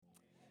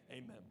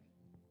Amen.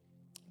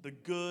 The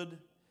good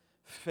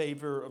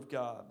favor of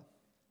God.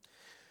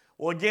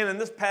 Well, again, in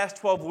this past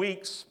 12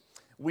 weeks,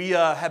 we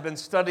have been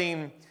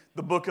studying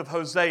the book of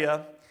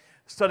Hosea,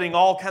 studying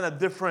all kind of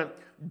different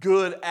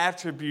good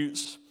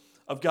attributes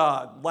of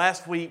God.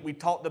 Last week, we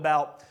talked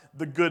about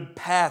the good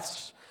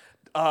paths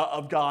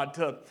of God,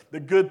 to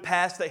the good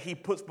paths that He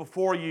puts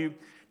before you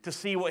to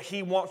see what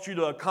He wants you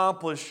to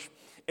accomplish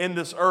in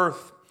this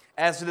earth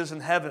as it is in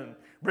heaven,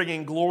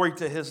 bringing glory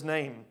to His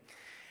name.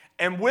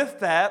 And with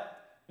that,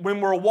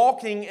 when we're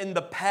walking in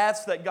the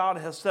paths that God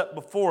has set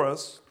before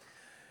us,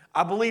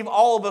 I believe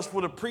all of us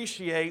would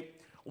appreciate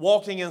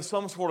walking in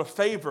some sort of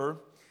favor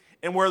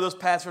in where those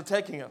paths are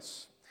taking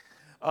us.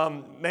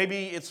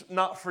 Maybe it's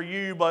not for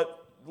you,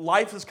 but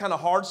life is kind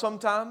of hard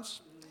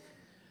sometimes.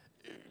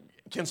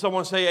 Can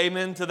someone say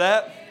amen to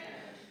that?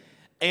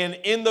 And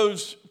in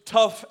those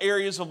tough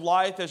areas of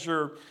life, as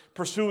you're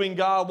pursuing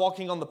God,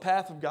 walking on the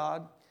path of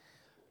God,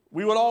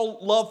 we would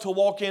all love to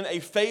walk in a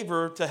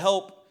favor to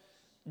help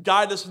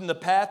guide us in the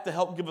path, to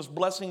help give us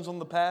blessings on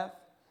the path.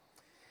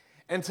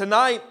 And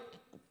tonight,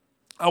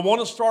 I want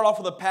to start off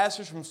with a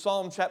passage from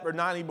Psalm chapter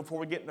 90 before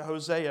we get into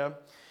Hosea.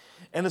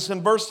 And it's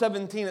in verse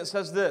 17. It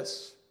says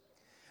this: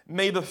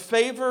 "May the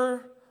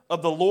favor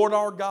of the Lord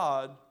our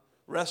God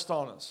rest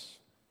on us.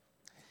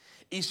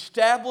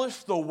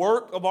 Establish the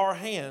work of our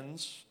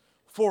hands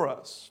for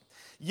us."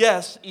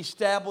 Yes,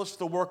 establish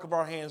the work of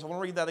our hands. I want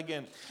to read that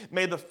again.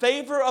 "May the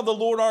favor of the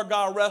Lord our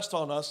God rest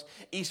on us.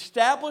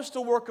 Establish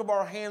the work of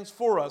our hands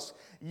for us."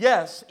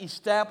 Yes,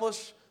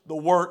 establish the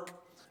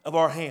work of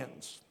our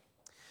hands.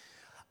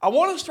 I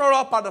want to start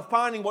off by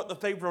defining what the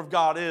favor of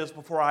God is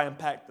before I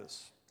unpack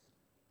this.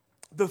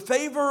 The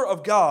favor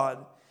of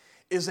God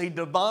is a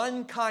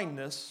divine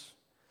kindness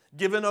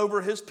given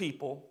over His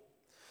people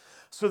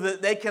so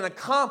that they can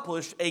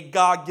accomplish a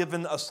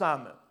God-given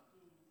assignment.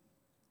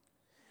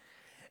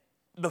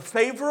 The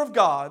favor of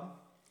God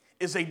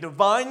is a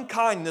divine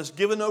kindness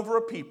given over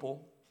a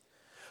people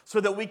so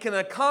that we can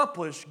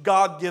accomplish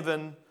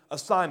God-given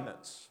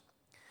assignments.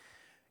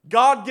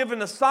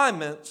 God-given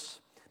assignments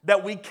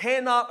that we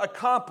cannot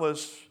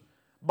accomplish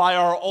by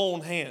our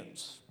own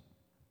hands.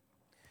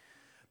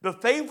 The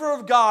favor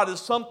of God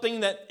is something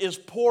that is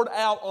poured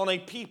out on a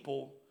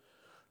people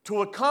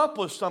to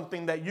accomplish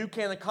something that you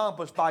can't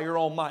accomplish by your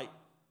own might,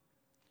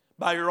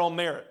 by your own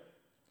merit,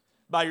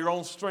 by your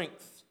own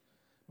strength,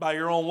 by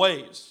your own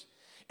ways.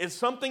 It's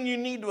something you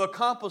need to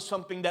accomplish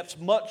something that's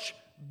much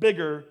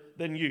bigger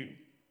than you.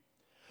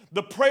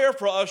 The prayer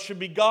for us should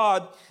be,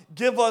 God,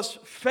 give us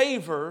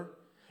favor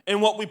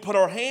in what we put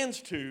our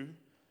hands to,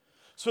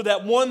 so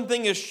that one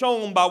thing is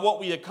shown by what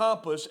we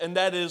accomplish, and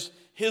that is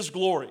His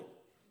glory.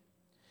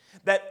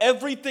 That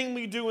everything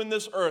we do in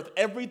this earth,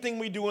 everything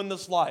we do in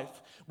this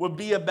life would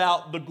be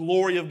about the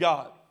glory of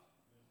God.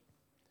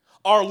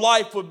 Our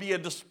life would be a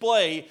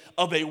display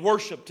of a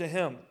worship to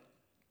Him.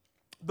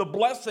 The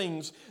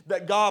blessings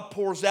that God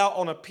pours out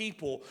on a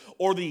people,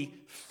 or the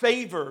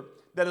favor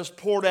that is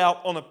poured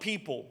out on a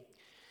people,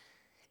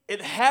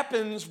 it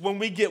happens when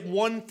we get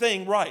one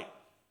thing right.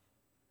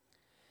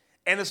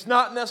 And it's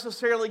not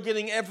necessarily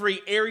getting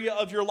every area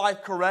of your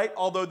life correct,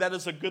 although that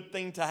is a good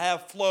thing to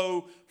have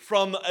flow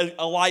from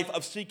a life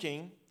of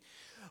seeking.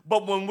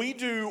 But when we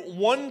do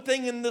one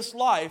thing in this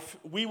life,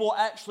 we will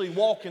actually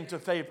walk into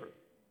favor.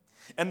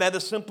 And that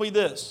is simply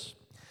this: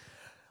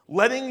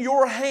 letting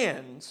your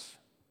hands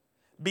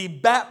be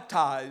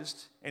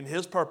baptized in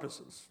His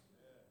purposes.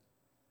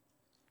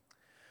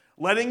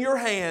 Letting your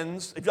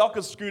hands, if y'all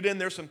could scoot in,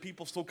 there's some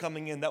people still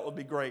coming in, that would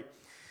be great.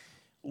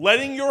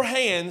 Letting your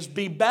hands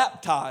be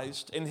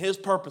baptized in His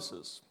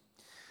purposes.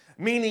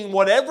 Meaning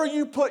whatever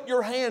you put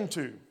your hand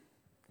to,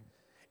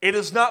 it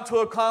is not to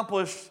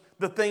accomplish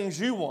the things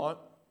you want.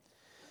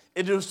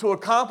 It is to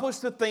accomplish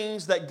the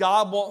things that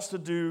God wants to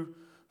do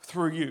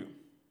through you.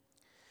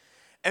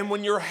 And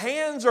when your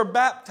hands are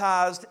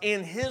baptized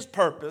in His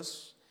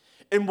purpose,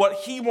 in what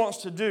He wants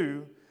to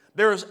do,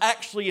 there is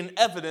actually an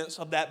evidence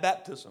of that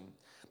baptism.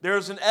 There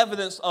is an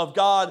evidence of,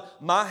 God,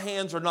 my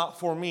hands are not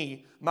for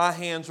me. My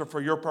hands are for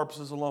your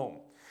purposes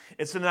alone.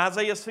 It's in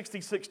Isaiah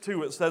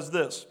 66:2. It says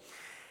this: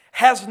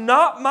 "Has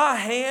not my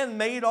hand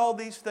made all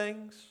these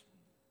things?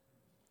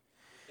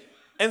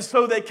 And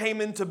so they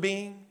came into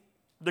being,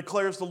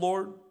 declares the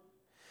Lord.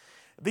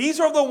 These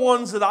are the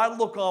ones that I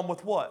look on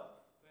with"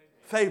 what?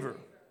 Favor.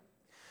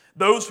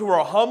 "Those who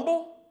are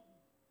humble,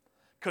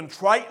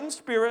 contrite in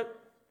spirit,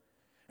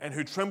 and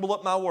who tremble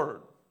at my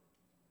word."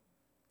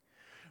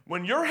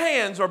 When your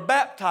hands are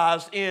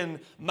baptized in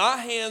my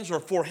hands are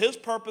for His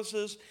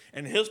purposes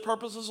and His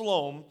purposes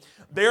alone,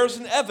 there's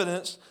an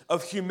evidence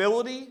of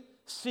humility,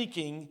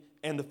 seeking,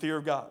 and the fear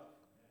of God.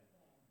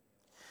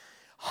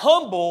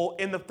 Humble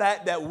in the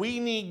fact that we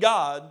need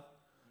God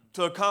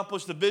to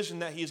accomplish the vision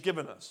that He has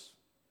given us.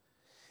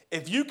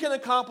 If you can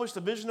accomplish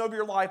the vision of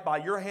your life by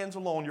your hands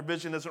alone, your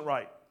vision isn't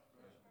right.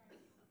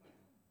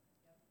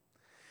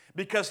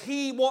 Because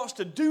He wants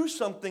to do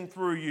something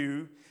through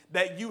you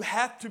that you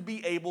have to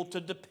be able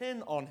to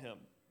depend on Him.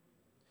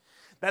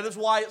 That is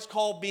why it's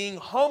called being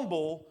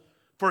humble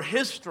for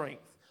His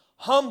strength,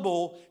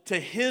 humble to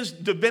His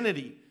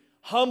divinity,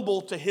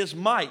 humble to His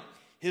might,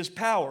 His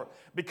power,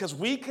 because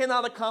we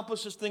cannot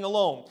accomplish this thing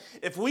alone.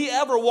 If we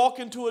ever walk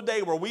into a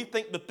day where we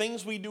think the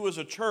things we do as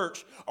a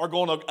church are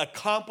going to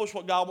accomplish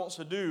what God wants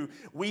to do,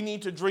 we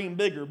need to dream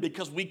bigger,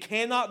 because we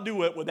cannot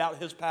do it without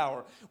His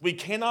power. We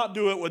cannot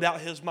do it without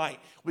His might.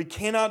 We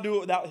cannot do it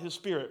without His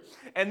Spirit.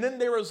 And then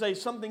there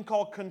is something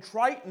called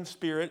contrite in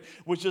spirit,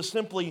 which is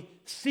simply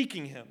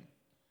seeking Him.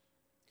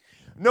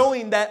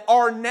 Knowing that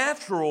our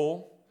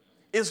natural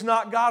is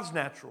not God's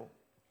natural.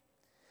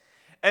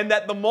 And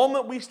that the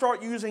moment we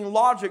start using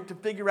logic to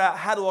figure out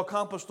how to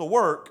accomplish the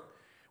work,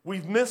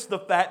 we've missed the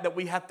fact that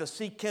we have to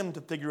seek Him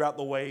to figure out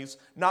the ways,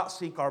 not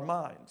seek our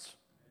minds.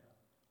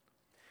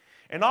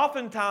 And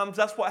oftentimes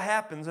that's what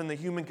happens in the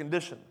human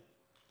condition.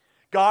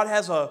 God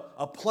has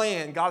a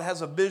plan. God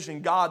has a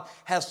vision. God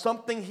has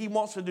something He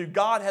wants to do.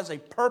 God has a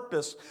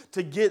purpose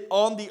to get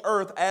on the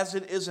earth as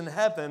it is in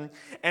heaven.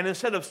 And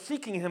instead of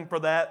seeking Him for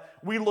that,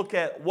 we look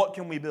at what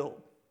can we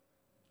build?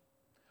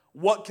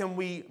 What can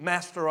we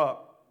master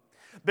up?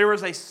 There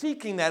is a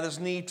seeking that is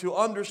need to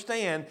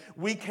understand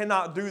we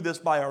cannot do this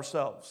by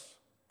ourselves.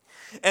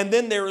 And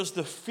then there is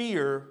the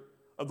fear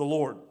of the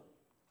Lord.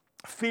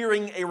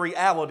 Fearing a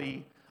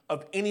reality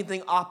of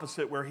anything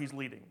opposite where He's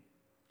leading.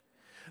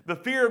 The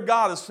fear of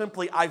God is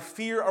simply, I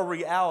fear a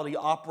reality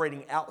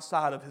operating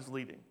outside of His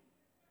leading.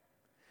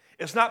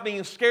 It's not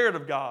being scared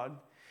of God.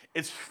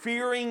 It's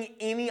fearing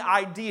any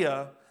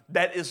idea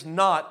that is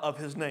not of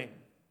His name.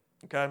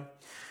 Okay?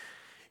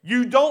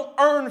 You don't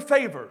earn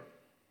favor.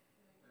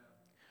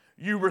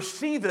 You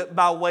receive it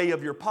by way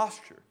of your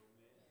posture.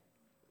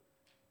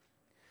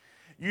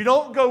 You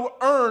don't go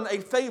earn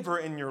a favor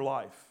in your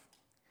life.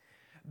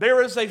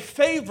 There is a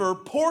favor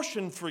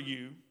portion for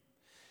you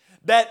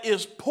that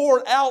is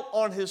poured out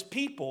on His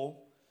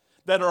people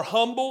that are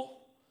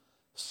humble,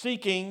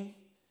 seeking,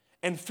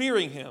 and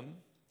fearing Him.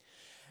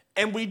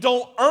 And we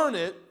don't earn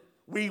it,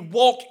 we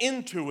walk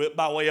into it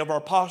by way of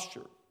our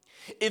posture.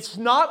 It's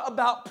not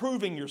about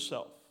proving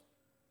yourself.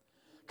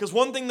 Because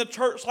one thing the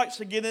church likes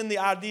to get in the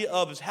idea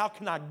of is, how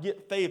can I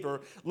get favor?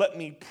 Let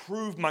me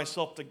prove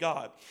myself to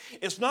God.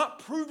 It's not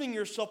proving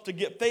yourself to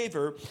get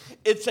favor.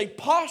 It's a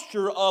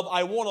posture of,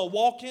 I want to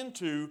walk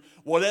into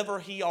whatever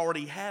He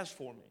already has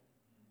for me.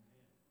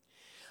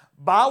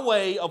 By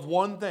way of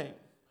one thing,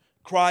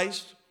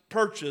 Christ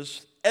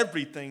purchased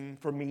everything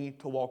for me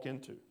to walk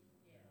into.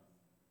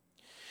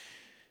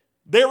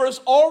 There is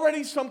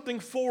already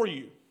something for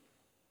you.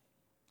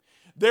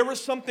 There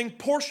is something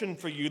portioned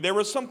for you. There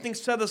is something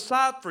set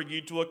aside for you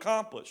to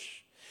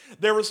accomplish.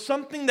 There is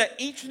something that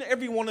each and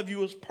every one of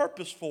you is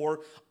purposed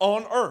for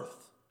on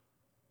earth.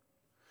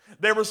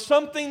 There is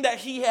something that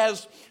He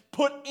has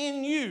put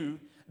in you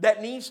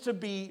that needs to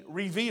be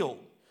revealed.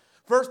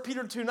 1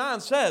 Peter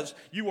 2:9 says,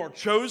 you are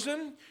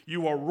chosen,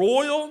 you are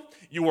royal,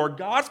 you are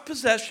God's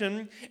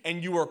possession,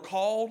 and you are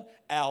called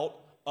out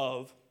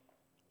of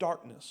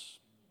darkness.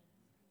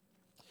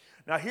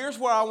 Now here's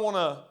where I want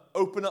to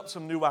open up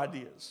some new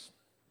ideas.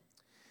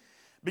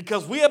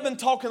 Because we have been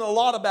talking a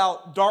lot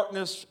about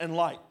darkness and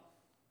light.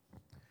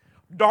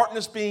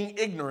 Darkness being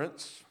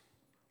ignorance,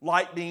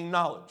 light being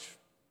knowledge.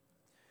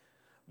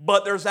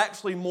 But there's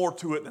actually more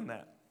to it than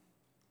that.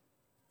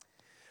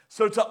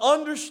 So to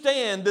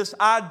understand this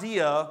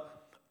idea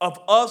of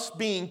us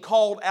being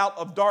called out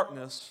of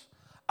darkness,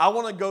 I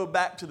want to go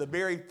back to the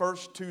very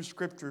first two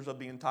scriptures of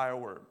the entire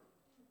Word.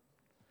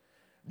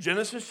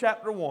 Genesis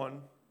chapter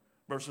 1,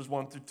 verses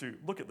 1 through 2.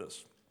 Look at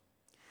this.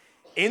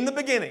 In the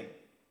beginning,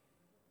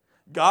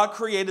 God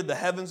created the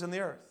heavens and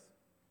the earth.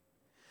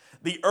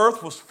 The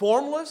earth was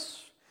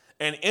formless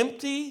and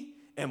empty,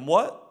 and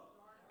what?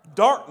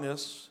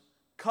 Darkness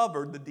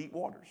covered the deep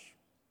waters.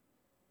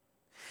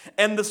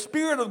 And the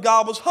Spirit of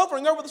God was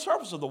hovering over the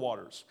surface of the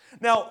waters.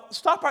 Now,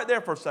 stop right there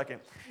for a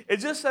second. It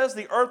just says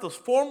the earth was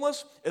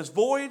formless, is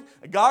void,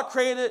 God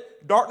created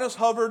it, darkness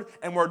hovered,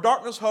 and where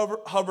darkness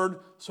hovered,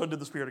 so did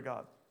the Spirit of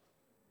God.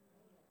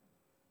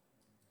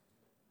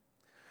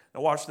 Now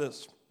watch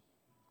this.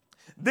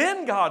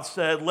 Then God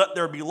said, let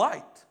there be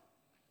light.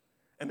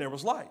 And there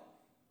was light.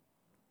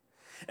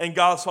 And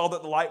God saw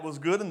that the light was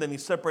good, and then He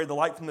separated the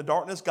light from the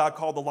darkness. God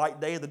called the light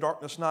day and the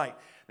darkness night.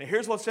 Now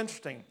here's what's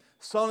interesting.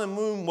 Sun and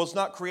moon was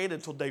not created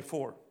until day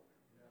 4.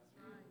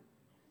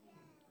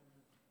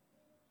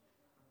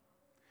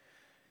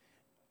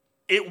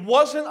 It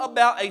wasn't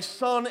about a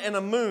sun and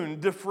a moon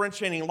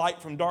differentiating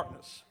light from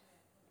darkness.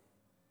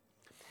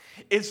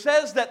 It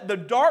says that the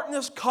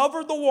darkness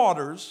covered the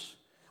waters,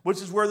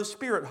 which is where the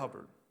Spirit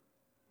hovered.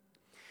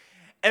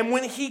 And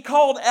when He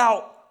called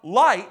out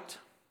light,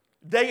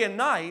 day and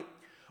night,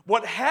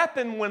 what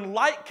happened when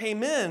light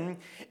came in,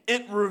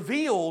 it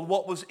revealed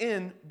what was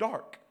in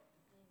dark.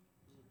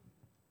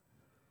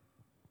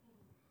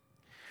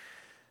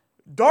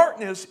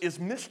 Darkness is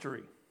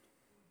mystery.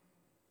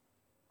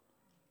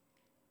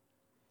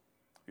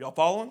 Y'all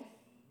following?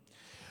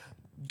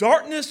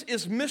 Darkness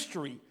is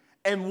mystery.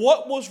 And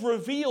what was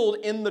revealed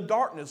in the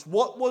darkness?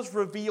 What was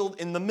revealed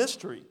in the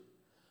mystery?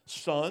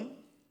 Sun,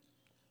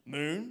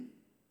 moon,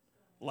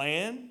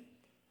 land,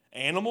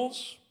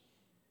 animals,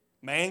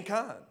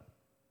 Mankind.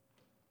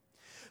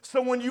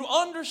 So when you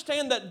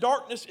understand that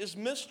darkness is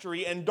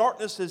mystery and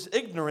darkness is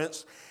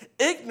ignorance,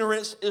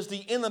 ignorance is the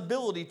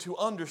inability to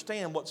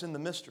understand what's in the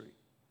mystery.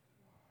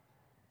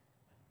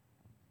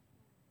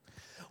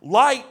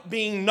 Light,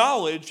 being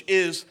knowledge,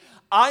 is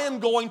I am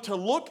going to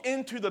look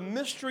into the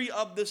mystery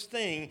of this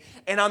thing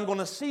and I'm going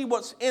to see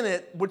what's in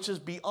it, which is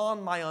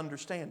beyond my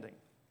understanding.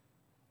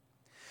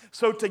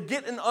 So to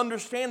get an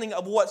understanding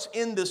of what's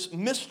in this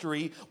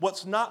mystery,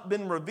 what's not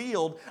been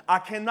revealed, I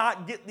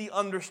cannot get the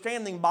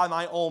understanding by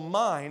my own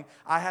mind.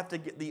 I have to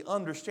get the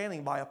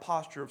understanding by a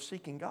posture of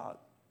seeking God.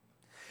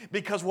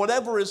 Because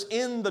whatever is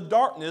in the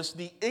darkness,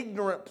 the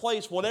ignorant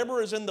place,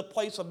 whatever is in the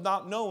place of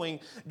not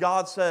knowing,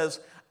 God says,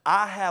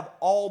 I have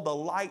all the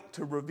light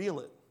to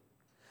reveal it.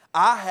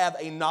 I have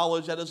a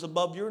knowledge that is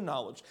above your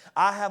knowledge.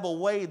 I have a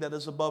way that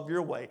is above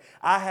your way.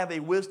 I have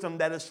a wisdom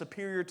that is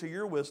superior to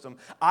your wisdom.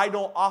 I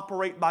don't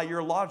operate by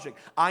your logic.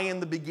 I am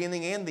the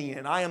beginning and the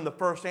end. I am the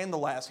first and the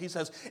last. He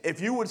says, if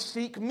you would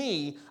seek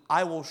me,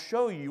 I will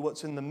show you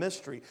what's in the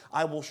mystery.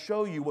 I will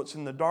show you what's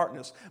in the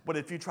darkness. But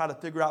if you try to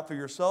figure out for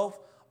yourself,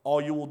 all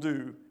you will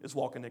do is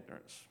walk in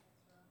ignorance.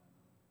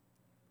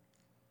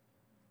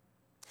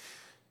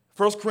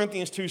 1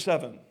 Corinthians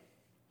 2:7.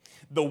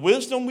 The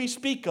wisdom we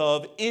speak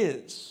of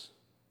is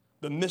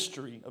the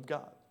mystery of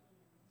God.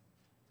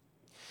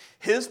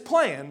 His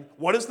plan,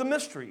 what is the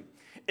mystery?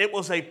 It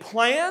was a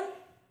plan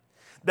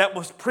that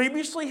was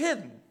previously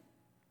hidden.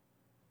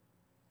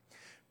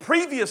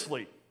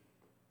 Previously.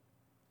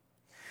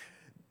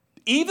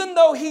 Even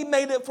though he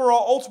made it for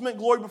our ultimate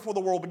glory before the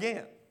world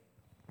began.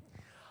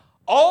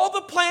 All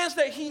the plans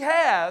that he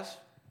has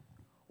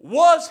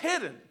was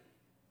hidden.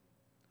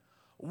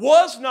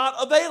 Was not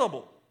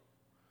available.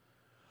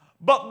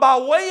 But by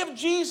way of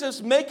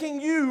Jesus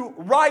making you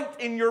right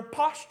in your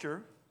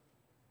posture,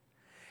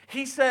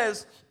 he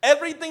says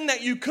everything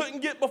that you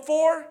couldn't get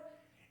before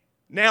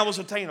now is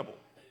attainable.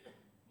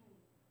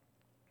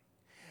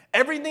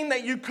 Everything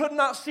that you could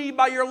not see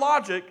by your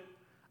logic,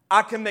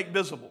 I can make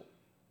visible.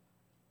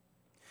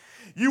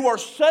 You are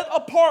set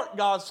apart,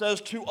 God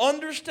says, to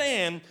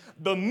understand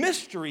the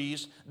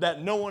mysteries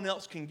that no one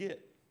else can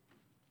get.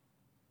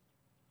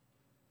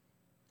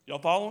 Y'all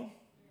following?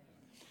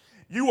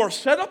 You are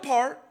set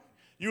apart.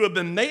 You have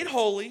been made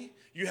holy,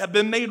 you have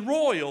been made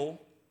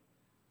royal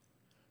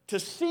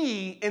to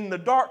see in the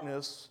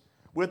darkness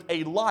with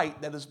a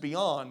light that is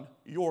beyond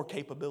your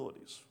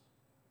capabilities.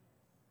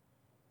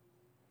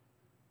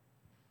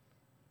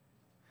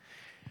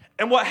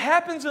 And what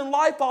happens in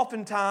life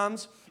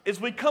oftentimes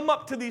is we come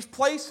up to these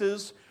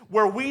places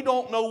where we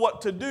don't know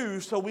what to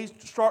do, so we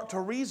start to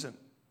reason.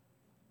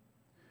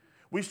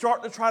 We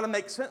start to try to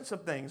make sense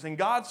of things. And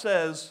God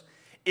says,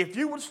 if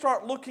you would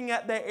start looking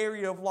at that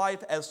area of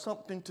life as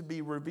something to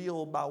be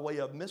revealed by way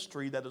of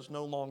mystery that is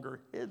no longer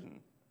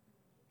hidden,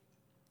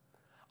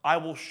 I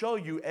will show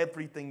you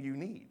everything you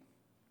need.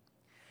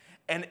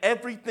 And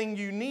everything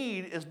you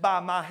need is by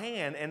my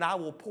hand, and I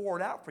will pour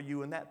it out for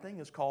you, and that thing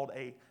is called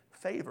a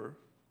favor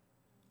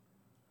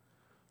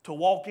to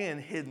walk in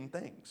hidden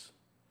things.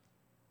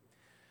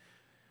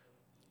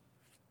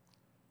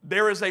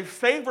 There is a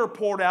favor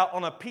poured out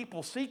on a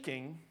people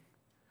seeking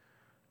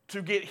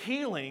to get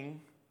healing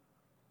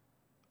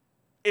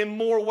in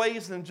more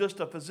ways than just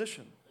a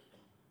physician.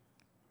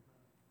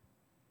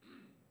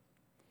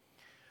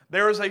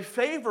 There is a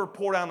favor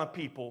poured out on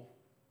people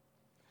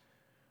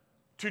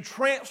to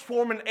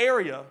transform an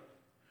area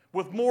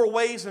with more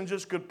ways than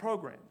just good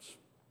programs.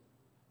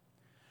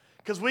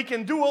 Because we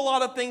can do a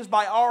lot of things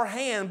by our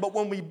hand, but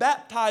when we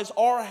baptize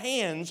our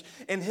hands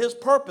in His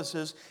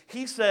purposes,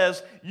 He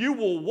says, you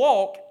will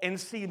walk and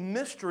see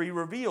mystery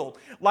revealed.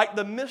 Like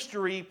the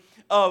mystery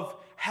of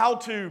how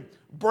to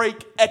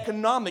break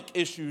economic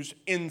issues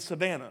in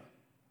Savannah.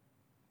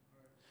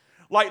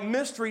 Like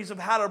mysteries of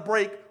how to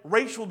break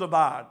racial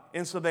divide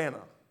in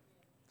Savannah.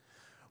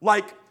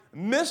 Like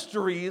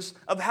mysteries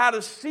of how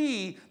to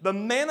see the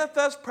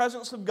manifest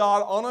presence of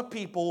God on a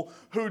people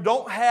who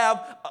don't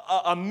have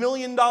a $1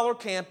 million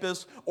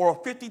campus or a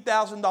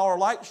 $50,000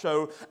 light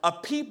show, a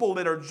people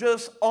that are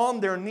just on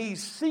their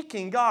knees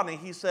seeking God. And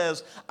He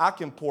says, I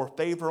can pour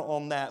favor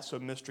on that so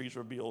mysteries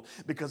revealed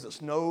because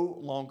it's no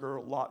longer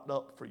locked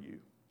up for you.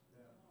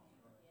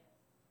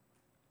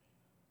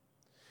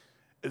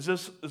 Is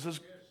this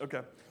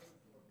okay?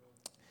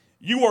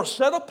 You are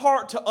set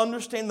apart to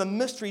understand the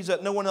mysteries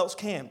that no one else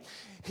can.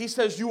 He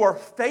says you are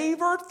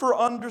favored for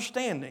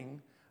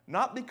understanding,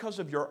 not because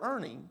of your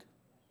earning,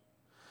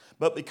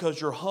 but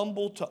because you're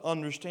humble to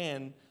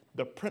understand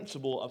the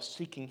principle of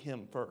seeking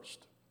Him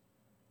first.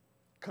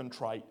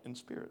 Contrite in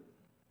spirit,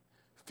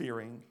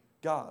 fearing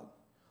God,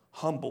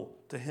 humble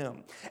to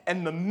Him.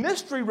 And the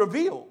mystery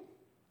revealed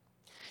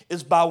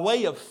is by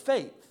way of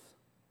faith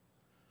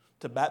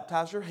to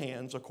baptize your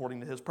hands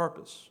according to His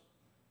purpose.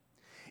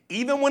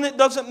 Even when it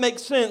doesn't make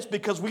sense,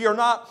 because we are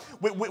not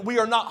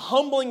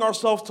humbling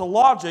ourselves to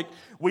logic,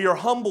 we are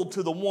humbled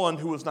to the one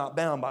who is not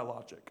bound by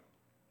logic.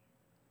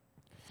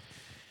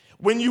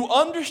 When you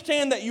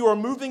understand that you are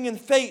moving in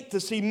faith to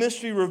see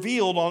mystery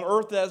revealed on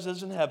earth as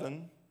is in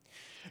heaven,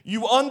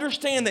 You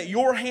understand that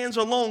your hands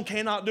alone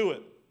cannot do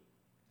it.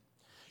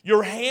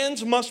 Your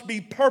hands must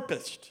be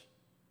purposed.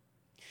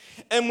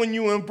 And when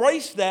you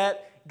embrace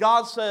that,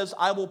 God says,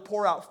 I will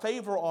pour out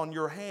favor on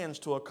your hands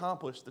to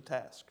accomplish the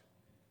task.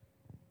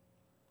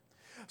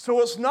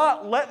 So it's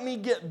not let me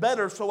get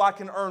better so I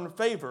can earn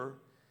favor.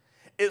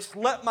 It's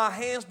let my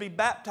hands be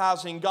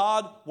baptized in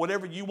God.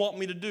 Whatever you want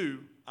me to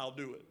do, I'll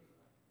do it.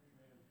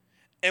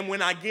 And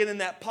when I get in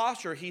that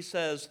posture, he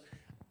says,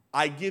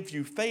 I give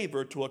you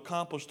favor to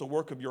accomplish the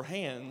work of your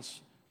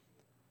hands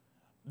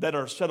that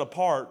are set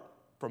apart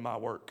for my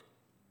work.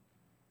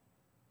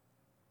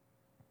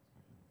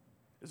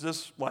 Is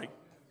this like,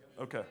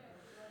 okay.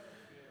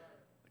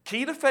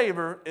 Key to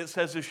favor, it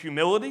says, is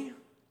humility,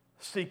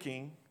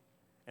 seeking,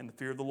 and the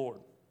fear of the Lord.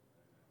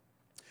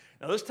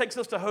 Now this takes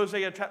us to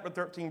Hosea chapter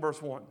 13,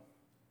 verse 1.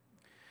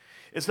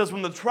 It says,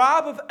 when the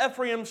tribe of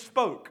Ephraim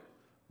spoke,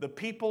 the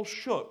people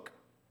shook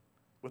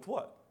with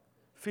what?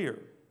 Fear.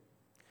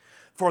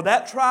 For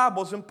that tribe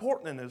was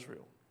important in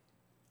Israel.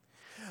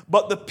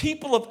 But the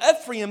people of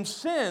Ephraim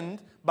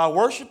sinned by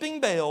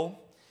worshiping Baal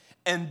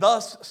and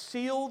thus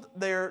sealed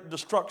their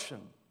destruction.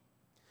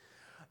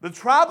 The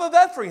tribe of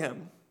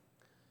Ephraim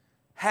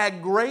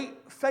had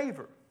great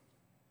favor.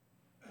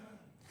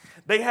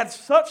 They had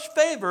such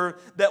favor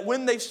that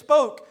when they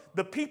spoke,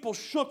 the people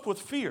shook with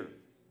fear,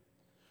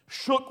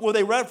 shook with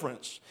a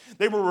reverence.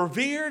 They were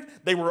revered,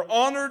 they were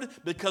honored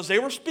because they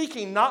were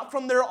speaking not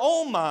from their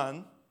own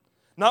mind,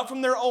 not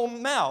from their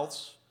own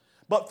mouths,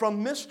 but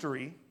from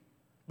mystery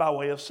by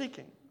way of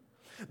seeking.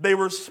 They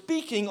were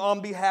speaking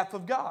on behalf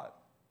of God.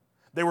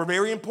 They were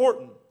very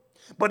important.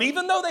 But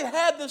even though they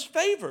had this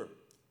favor,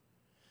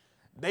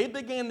 they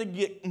began to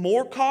get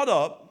more caught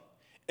up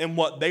in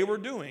what they were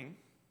doing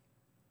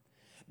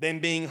than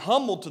being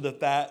humbled to the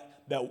fact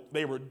that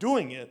they were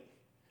doing it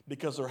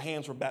because their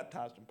hands were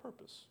baptized in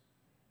purpose.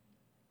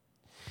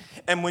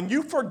 And when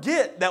you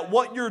forget that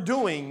what you're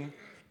doing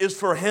is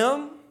for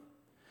Him,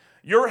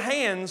 your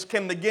hands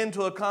can begin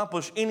to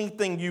accomplish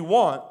anything you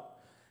want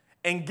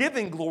and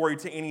giving glory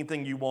to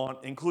anything you want,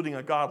 including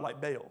a god like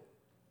Baal.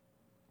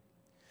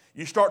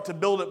 You start to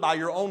build it by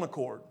your own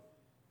accord,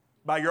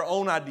 by your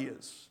own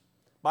ideas,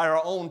 by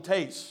your own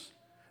tastes,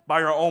 by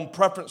your own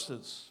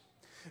preferences.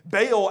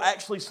 Baal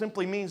actually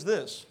simply means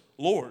this,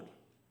 Lord.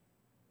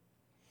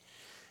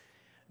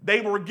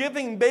 They were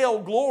giving Baal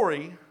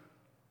glory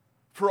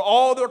for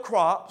all their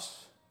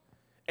crops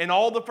and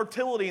all the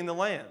fertility in the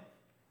land,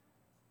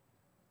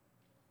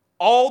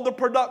 all the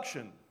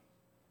production,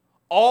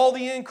 all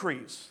the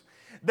increase.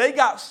 They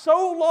got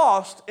so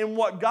lost in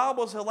what God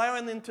was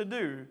allowing them to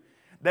do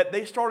that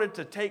they started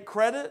to take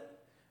credit,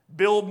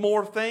 build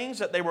more things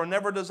that they were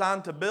never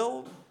designed to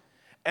build,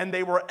 and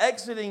they were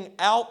exiting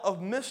out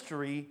of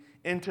mystery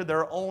into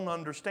their own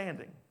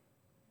understanding.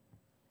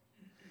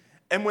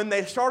 And when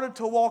they started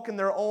to walk in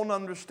their own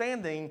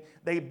understanding,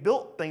 they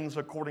built things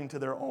according to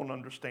their own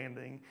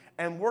understanding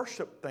and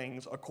worshiped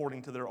things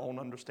according to their own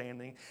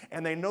understanding.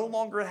 And they no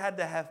longer had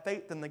to have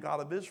faith in the God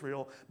of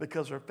Israel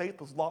because their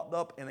faith was locked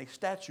up in a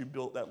statue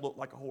built that looked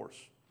like a horse.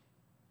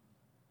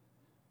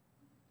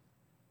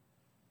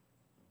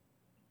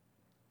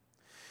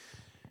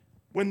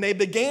 When they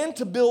began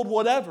to build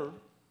whatever,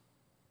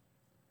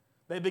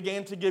 they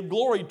began to give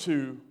glory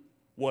to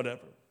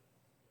whatever.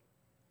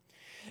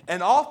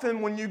 And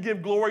often when you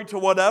give glory to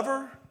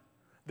whatever,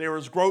 there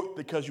is growth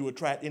because you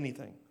attract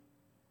anything.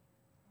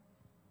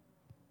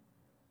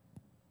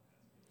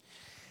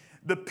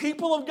 The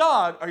people of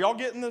God, are y'all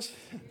getting this?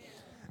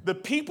 The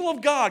people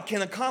of God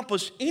can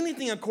accomplish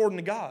anything according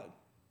to God.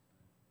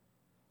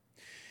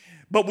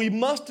 But we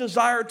must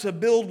desire to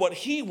build what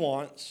He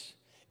wants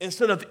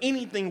instead of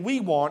anything we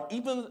want,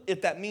 even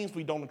if that means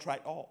we don't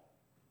attract all.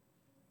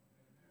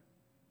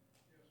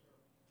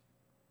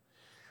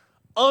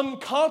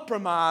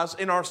 Uncompromised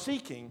in our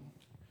seeking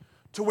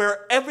to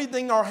where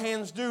everything our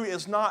hands do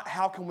is not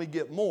how can we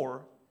get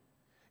more,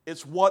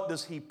 it's what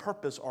does He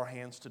purpose our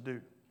hands to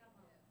do.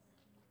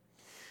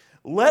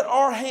 Let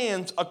our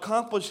hands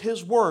accomplish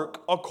His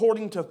work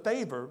according to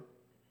favor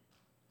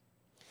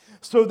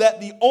so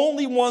that the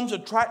only ones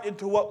attracted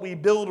to what we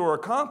build or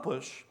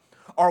accomplish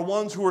are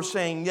ones who are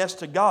saying yes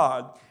to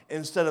God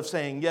instead of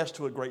saying yes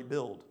to a great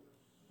build.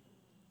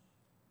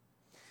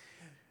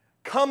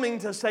 Coming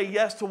to say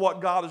yes to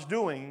what God is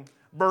doing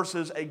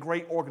versus a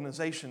great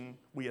organization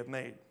we have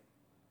made.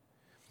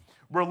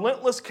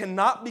 Relentless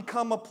cannot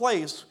become a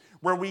place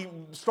where we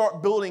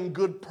start building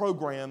good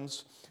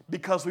programs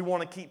because we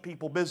want to keep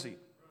people busy.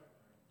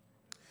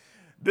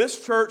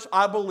 This church,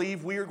 I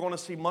believe we are going to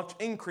see much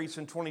increase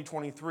in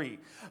 2023.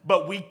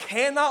 But we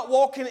cannot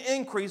walk in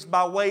increase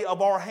by way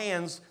of our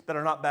hands that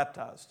are not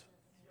baptized.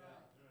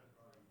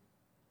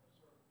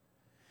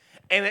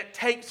 And it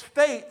takes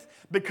faith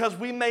because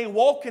we may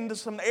walk into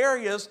some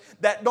areas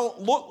that don't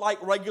look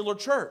like regular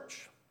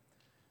church.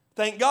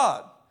 Thank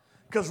God.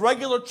 Because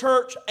regular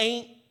church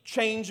ain't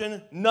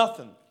changing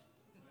nothing.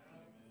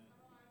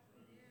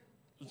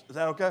 Is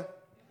that okay?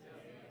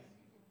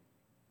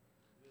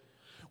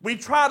 We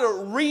try to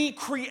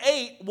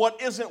recreate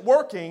what isn't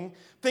working,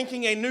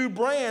 thinking a new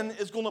brand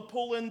is going to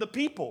pull in the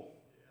people.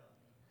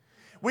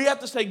 We have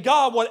to say,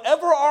 God,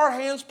 whatever our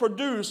hands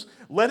produce,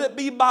 let it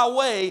be by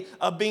way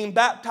of being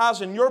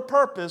baptized in your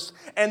purpose,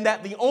 and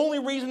that the only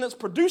reason it's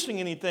producing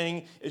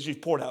anything is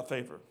you've poured out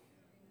favor.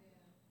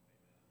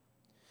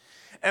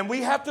 And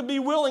we have to be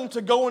willing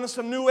to go into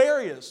some new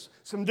areas,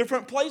 some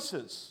different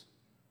places,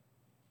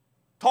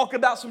 talk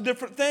about some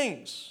different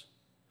things.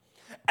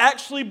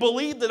 Actually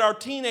believe that our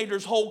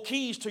teenagers hold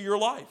keys to your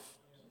life.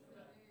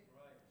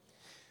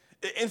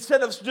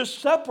 Instead of just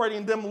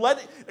separating them,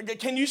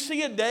 can you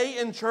see a day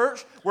in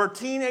church where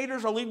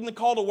teenagers are leading the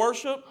call to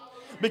worship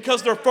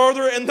because they're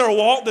further in their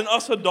walk than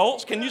us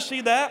adults? Can you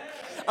see that?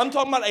 I'm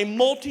talking about a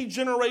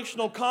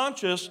multi-generational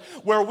conscious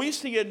where we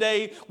see a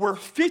day where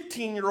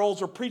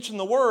 15-year-olds are preaching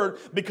the word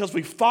because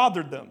we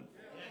fathered them.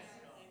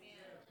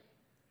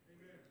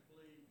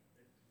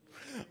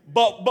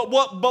 But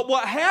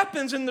what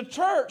happens in the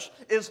church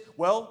is,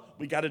 well,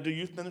 we got to do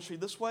youth ministry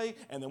this way,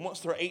 and then once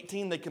they're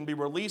 18, they can be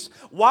released.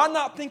 Why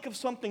not think of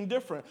something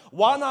different?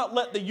 Why not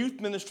let the youth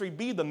ministry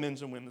be the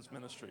men's and women's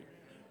ministry?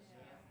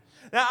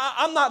 Now,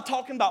 I'm not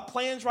talking about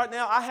plans right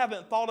now. I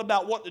haven't thought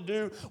about what to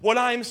do. What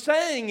I'm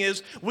saying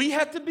is we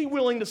have to be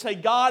willing to say,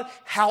 God,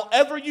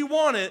 however you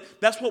want it,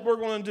 that's what we're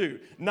going to do.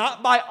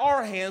 Not by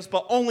our hands,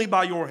 but only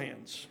by your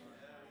hands.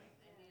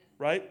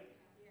 Right?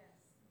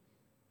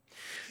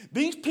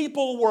 These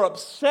people were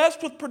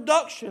obsessed with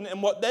production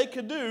and what they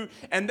could do,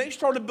 and they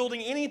started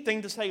building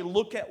anything to say,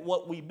 look at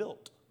what we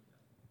built.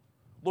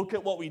 Look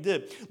at what we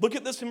did. Look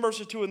at this in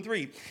verses 2 and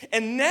 3.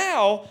 And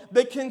now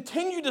they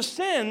continue to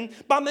sin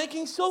by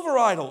making silver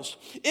idols,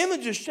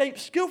 images shaped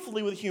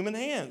skillfully with human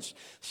hands.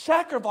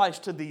 Sacrifice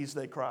to these,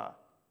 they cry.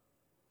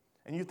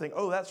 And you think,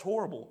 oh, that's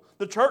horrible.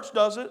 The church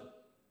does it.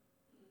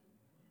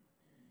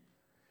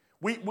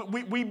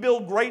 We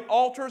build great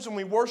altars and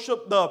we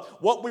worship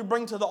what we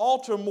bring to the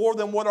altar more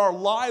than what our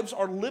lives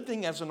are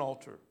living as an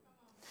altar.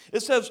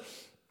 It says,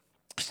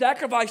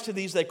 sacrifice to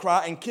these, they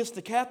cry, and kiss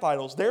the calf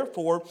idols.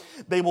 Therefore,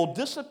 they will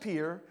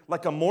disappear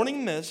like a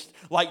morning mist,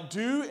 like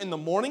dew in the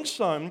morning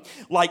sun,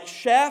 like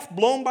chaff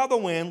blown by the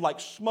wind, like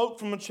smoke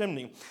from a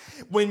chimney.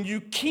 When you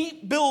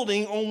keep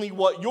building only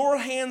what your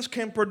hands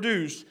can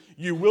produce,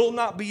 you will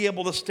not be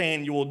able to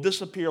stand. You will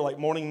disappear like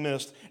morning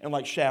mist and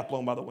like chaff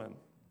blown by the wind.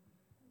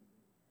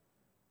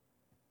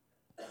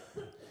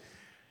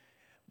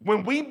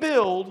 When we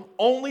build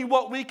only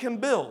what we can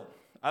build,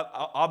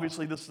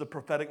 obviously this is a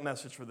prophetic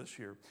message for this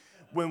year.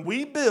 When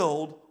we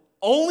build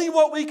only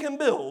what we can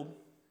build,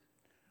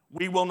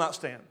 we will not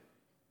stand.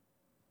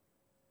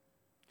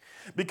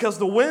 Because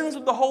the winds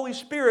of the Holy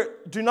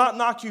Spirit do not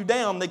knock you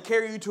down, they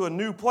carry you to a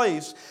new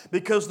place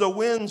because the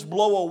winds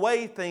blow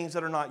away things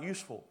that are not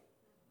useful.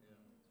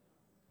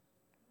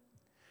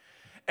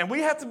 And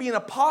we have to be in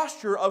a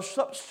posture of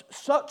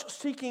such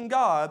seeking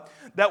God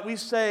that we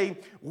say,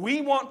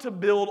 we want to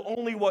build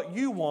only what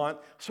you want,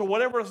 so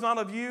whatever is not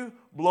of you,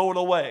 blow it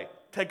away,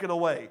 take it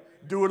away,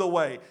 do it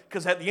away.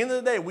 Because at the end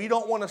of the day, we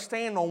don't want to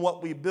stand on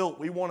what we built.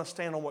 We want to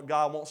stand on what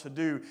God wants to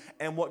do.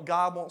 And what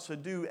God wants to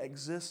do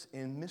exists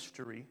in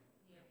mystery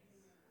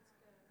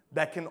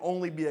that can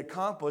only be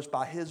accomplished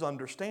by His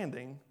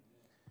understanding,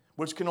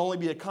 which can only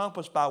be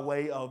accomplished by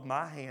way of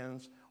my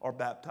hands are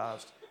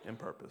baptized in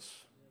purpose.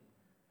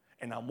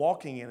 And I'm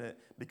walking in it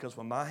because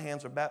when my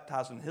hands are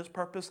baptized in His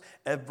purpose,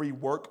 every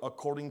work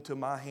according to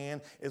my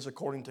hand is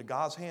according to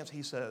God's hands.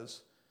 He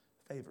says,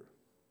 favor.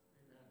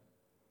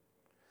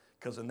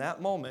 Because in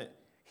that moment,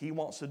 He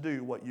wants to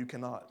do what you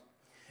cannot.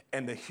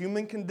 And the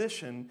human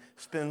condition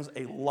spends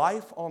a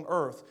life on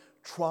earth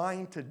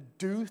trying to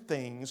do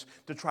things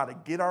to try to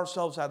get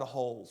ourselves out of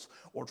holes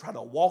or try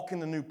to walk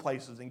into new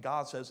places. And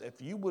God says,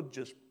 if you would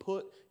just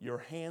put your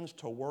hands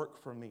to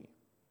work for me,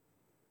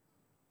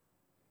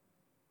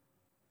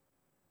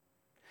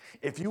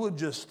 if you would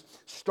just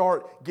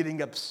start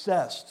getting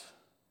obsessed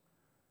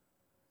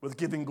with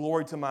giving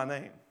glory to my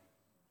name,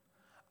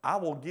 I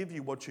will give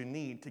you what you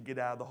need to get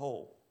out of the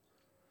hole,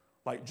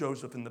 like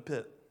Joseph in the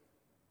pit,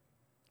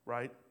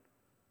 right?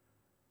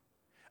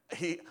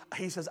 He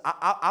says,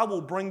 I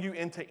will bring you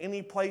into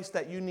any place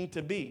that you need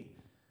to be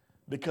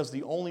because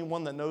the only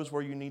one that knows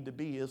where you need to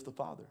be is the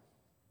Father.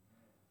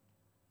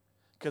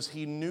 Because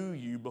He knew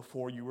you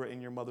before you were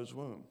in your mother's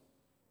womb.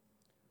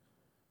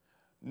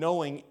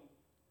 Knowing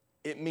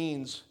it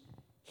means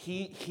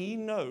he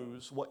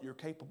knows what you're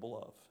capable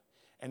of.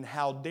 And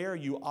how dare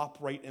you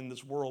operate in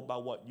this world by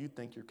what you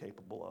think you're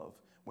capable of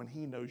when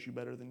He knows you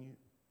better than you.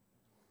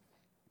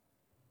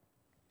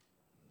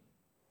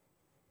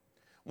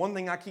 One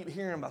thing I keep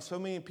hearing about so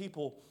many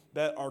people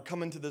that are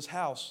coming to this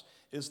house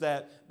is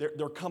that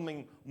they're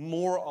coming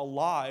more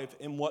alive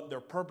in what their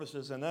purpose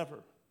is than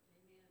ever.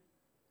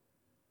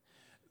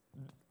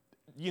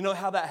 You know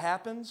how that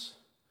happens?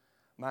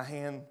 My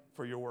hand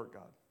for your work,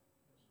 God.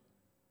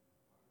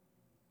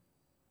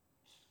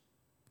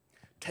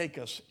 Take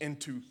us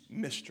into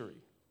mystery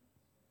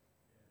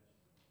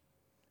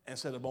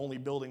instead of only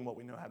building what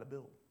we know how to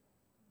build.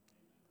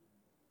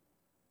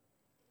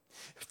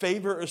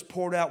 Favor is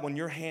poured out when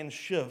your hands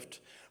shift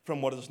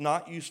from what is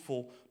not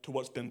useful to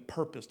what's been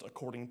purposed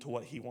according to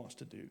what he wants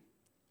to do.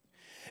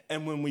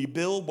 And when we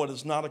build what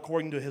is not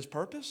according to his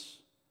purpose,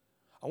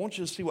 I want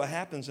you to see what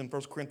happens in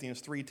 1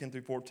 Corinthians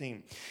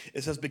 3:10-14.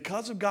 It says,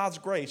 because of God's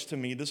grace to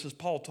me, this is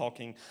Paul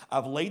talking,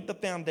 I've laid the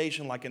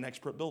foundation like an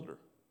expert builder.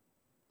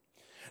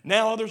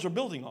 Now others are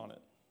building on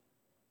it.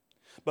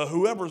 But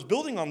whoever is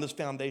building on this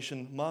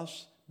foundation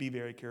must be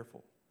very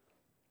careful.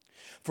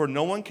 For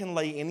no one can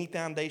lay any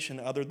foundation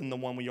other than the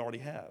one we already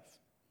have,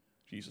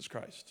 Jesus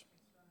Christ.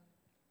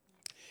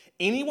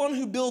 Anyone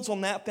who builds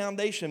on that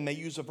foundation may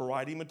use a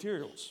variety of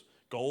materials: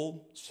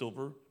 gold,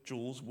 silver,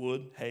 jewels,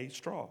 wood, hay,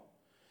 straw.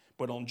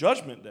 But on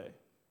judgment day,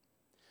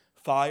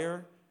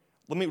 fire,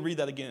 let me read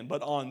that again,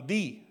 but on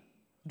the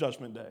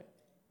judgment day,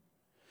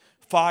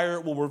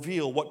 fire will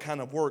reveal what kind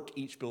of work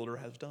each builder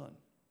has done.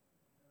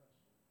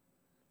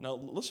 Now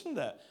listen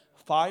to that.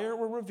 Fire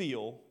will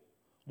reveal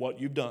what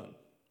you've done.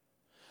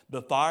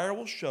 The fire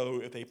will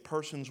show if a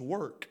person's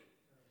work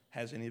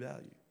has any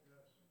value.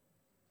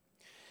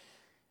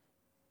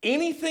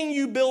 Anything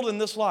you build in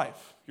this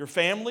life, your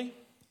family,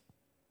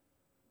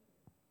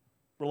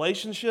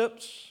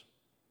 relationships,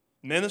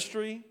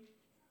 ministry,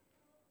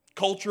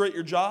 culture at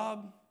your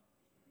job,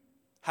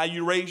 how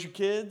you raise your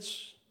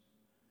kids,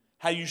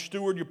 how you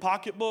steward your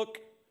pocketbook,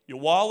 your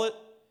wallet,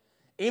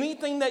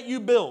 anything that you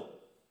build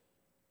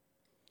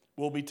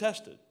will be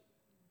tested.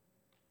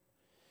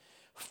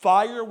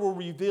 Fire will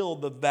reveal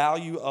the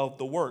value of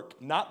the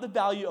work, not the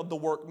value of the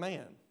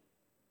workman.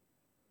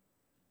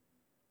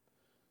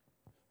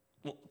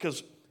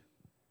 Because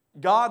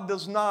God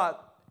does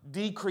not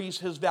decrease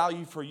his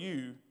value for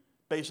you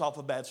based off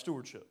of bad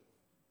stewardship.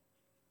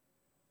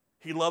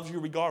 He loves you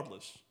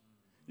regardless.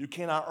 You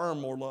cannot earn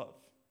more love.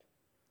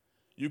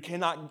 You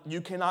cannot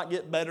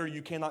get better,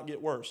 you cannot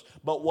get worse.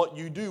 But what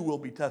you do will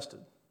be tested.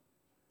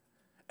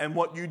 And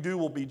what you do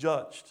will be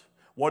judged.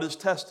 What is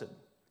tested?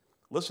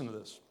 Listen to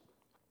this.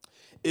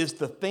 Is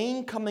the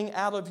thing coming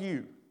out of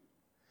you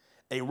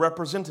a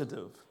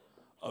representative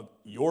of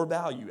your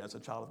value as a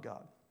child of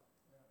God?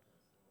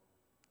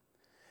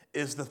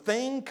 Is the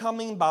thing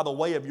coming by the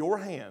way of your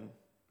hand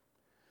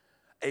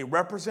a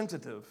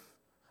representative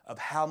of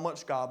how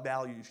much God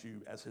values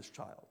you as his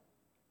child?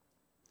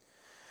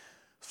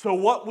 So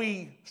what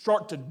we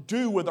start to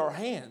do with our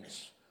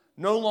hands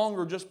no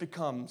longer just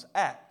becomes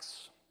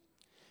acts.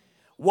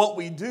 What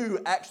we do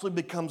actually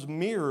becomes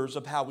mirrors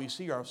of how we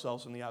see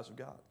ourselves in the eyes of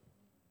God.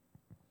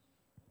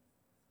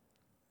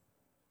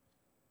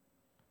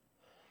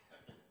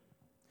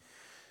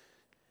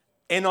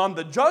 And on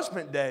the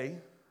judgment day,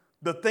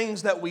 the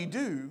things that we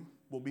do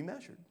will be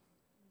measured.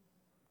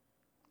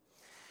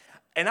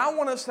 And I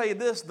want to say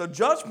this, the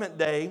judgment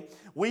day,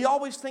 we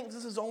always think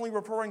this is only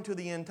referring to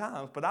the end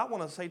times, but I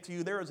want to say to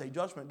you, there is a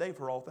judgment day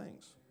for all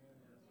things.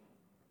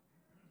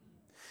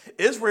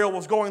 Israel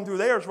was going through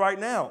theirs right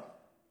now.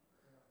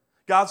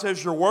 God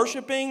says you're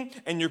worshiping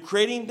and you're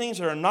creating things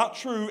that are not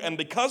true, and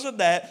because of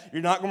that,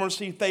 you're not going to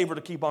receive favor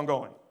to keep on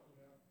going.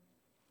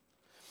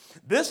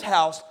 This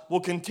house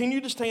will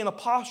continue to stay in a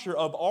posture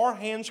of our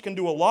hands can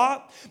do a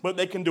lot, but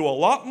they can do a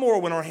lot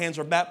more when our hands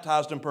are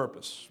baptized in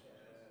purpose.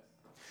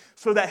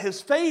 So that his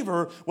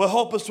favor will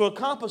help us to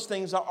accomplish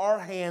things that our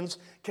hands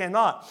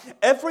cannot.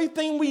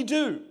 Everything we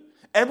do,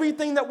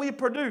 everything that we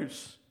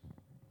produce,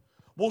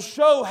 will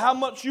show how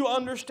much you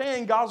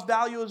understand God's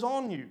value is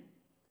on you.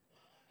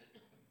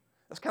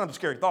 That's kind of a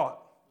scary thought.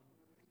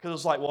 Because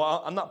it's like,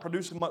 well, I'm not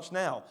producing much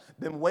now.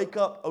 Then wake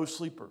up, O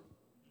sleeper.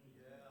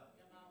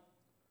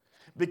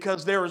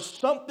 Because there is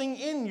something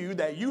in you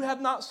that you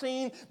have not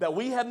seen, that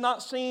we have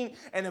not seen,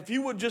 and if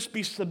you would just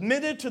be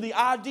submitted to the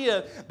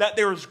idea that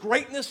there is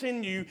greatness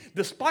in you,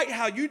 despite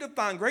how you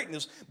define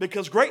greatness,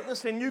 because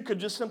greatness in you could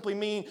just simply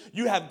mean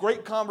you have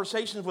great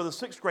conversations with a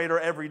sixth grader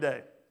every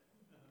day.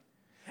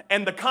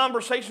 And the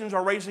conversations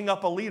are raising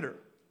up a leader.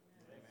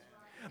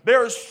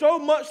 There is so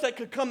much that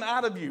could come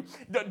out of you.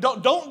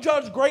 Don't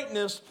judge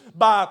greatness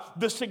by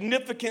the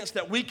significance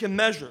that we can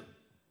measure.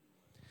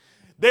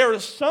 There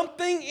is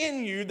something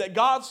in you that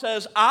God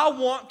says, I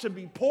want to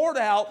be poured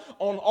out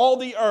on all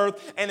the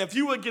earth. And if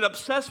you would get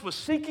obsessed with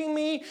seeking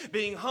me,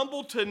 being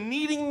humble to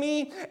needing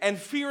me, and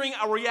fearing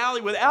a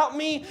reality without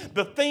me,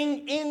 the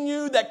thing in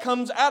you that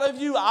comes out of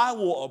you, I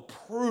will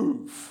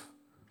approve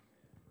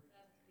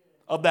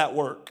of that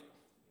work.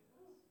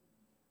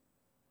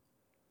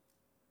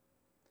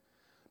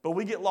 But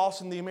we get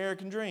lost in the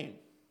American dream.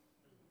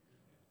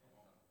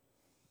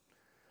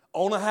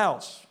 Own a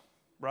house,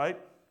 right?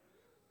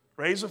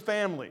 Raise a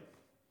family.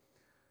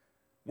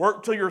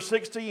 Work till you're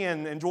 60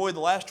 and enjoy the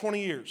last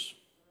 20 years.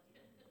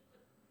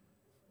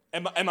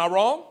 Am I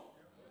wrong?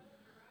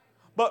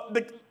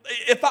 But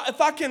if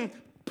I can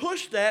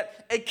push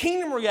that, a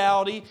kingdom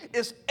reality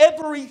is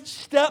every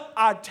step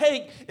I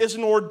take is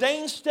an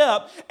ordained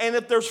step. And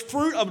if there's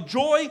fruit of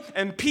joy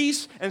and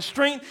peace and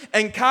strength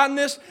and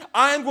kindness,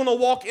 I am going to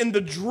walk in the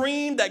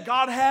dream that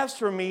God has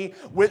for me,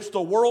 which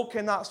the world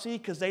cannot see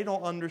because they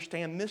don't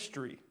understand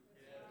mystery.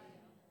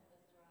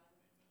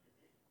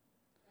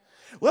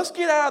 Let's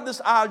get out of this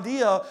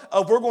idea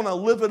of we're going to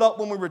live it up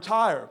when we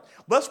retire.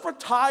 Let's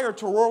retire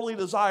to worldly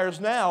desires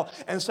now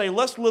and say,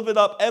 let's live it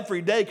up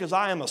every day because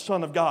I am a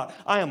son of God.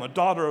 I am a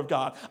daughter of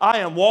God. I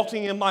am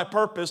walking in my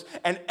purpose,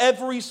 and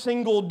every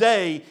single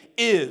day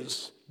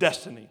is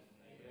destiny.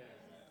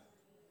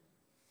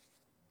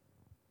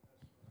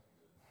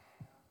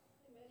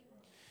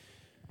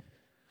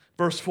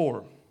 Verse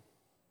 4.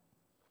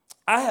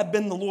 I have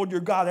been the Lord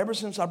your God ever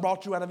since I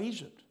brought you out of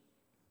Egypt.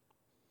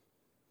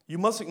 You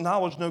must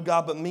acknowledge no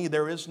God but me.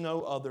 There is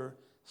no other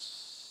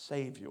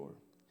Savior.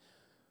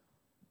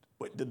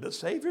 Wait, did the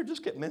Savior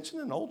just get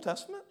mentioned in the Old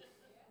Testament?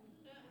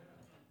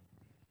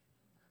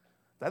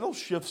 That'll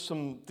shift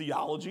some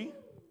theology.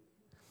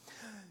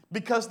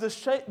 Because the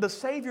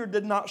Savior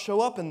did not show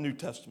up in the New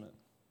Testament.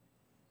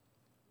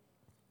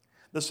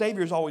 The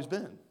Savior's always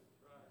been.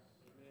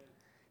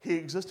 He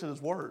existed as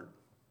Word.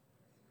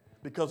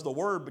 Because the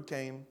Word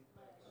became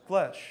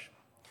flesh.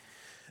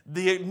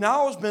 The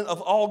acknowledgement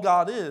of all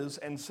God is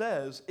and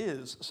says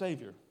is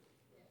Savior.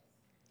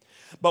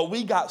 But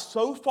we got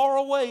so far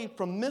away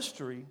from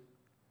mystery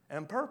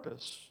and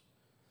purpose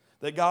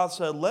that God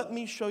said, let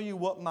me show you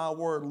what my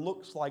word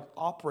looks like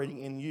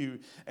operating in you,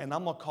 and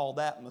I'm going to call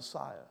that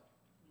Messiah.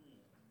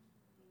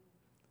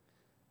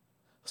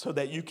 So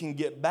that you can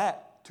get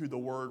back to the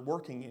word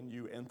working in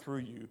you and through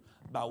you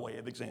by way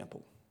of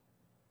example.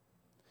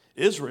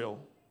 Israel,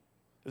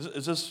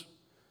 is this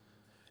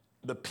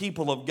the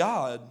people of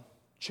God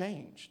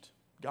changed?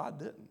 God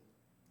didn't.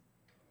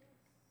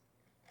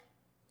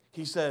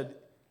 He said,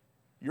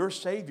 your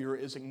Savior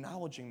is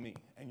acknowledging me,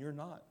 and you're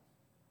not.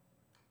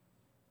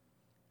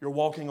 You're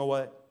walking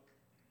away.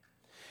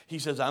 He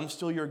says, I'm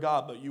still your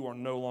God, but you are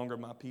no longer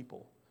my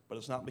people. But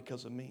it's not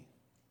because of me.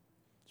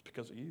 It's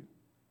because of you.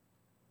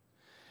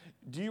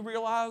 Do you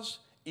realize,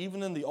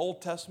 even in the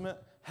Old Testament,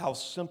 how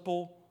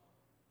simple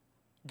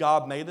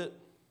God made it?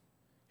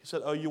 He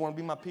said, oh, you want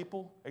to be my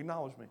people?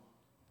 Acknowledge me.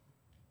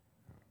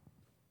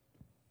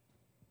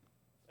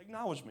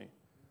 Acknowledge me.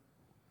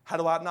 How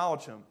do I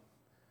acknowledge him?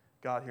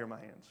 God, here are my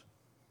hands.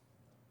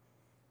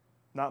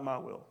 Not my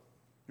will,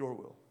 your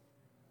will.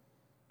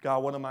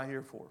 God, what am I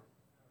here for?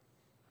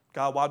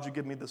 God, why did you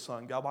give me this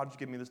son? God, why did you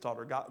give me this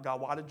daughter?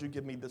 God, why did you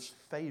give me this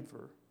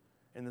favor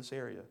in this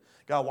area?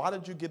 God, why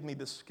did you give me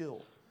this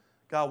skill?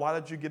 God, why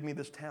did you give me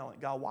this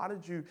talent? God, why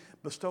did you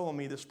bestow on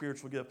me this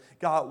spiritual gift?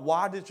 God,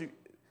 why did you...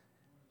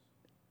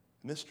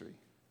 Mystery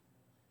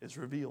is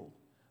revealed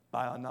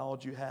by a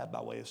knowledge you have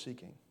by way of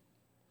seeking.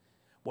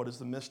 What is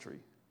the mystery?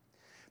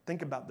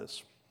 Think about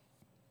this.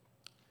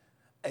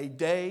 A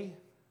day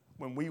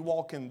when we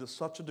walk into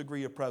such a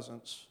degree of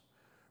presence,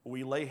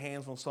 we lay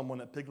hands on someone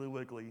at Piggly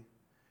Wiggly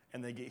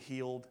and they get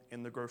healed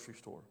in the grocery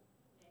store.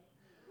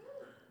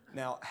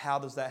 Now, how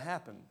does that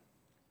happen?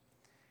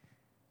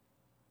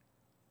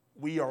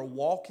 We are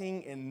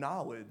walking in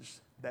knowledge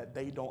that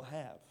they don't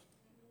have.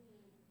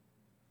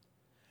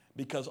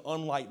 Because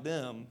unlike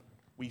them,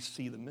 we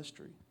see the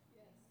mystery.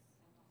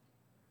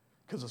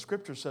 Because the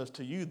scripture says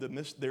to you,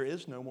 there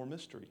is no more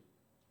mystery.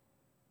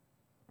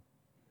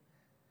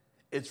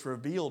 It's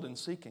revealed in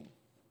seeking.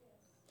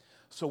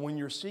 So when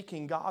you're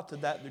seeking God to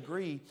that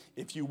degree,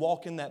 if you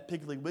walk in that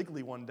Piggly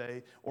Wiggly one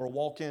day, or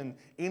walk in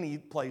any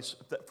place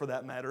for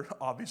that matter,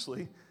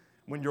 obviously,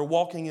 when you're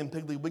walking in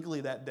Piggly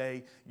Wiggly that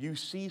day, you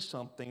see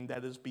something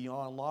that is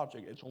beyond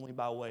logic. It's only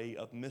by way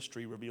of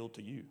mystery revealed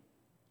to you.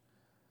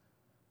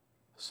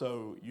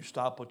 So you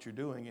stop what you're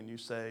doing and you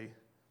say,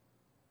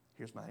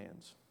 here's my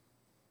hands.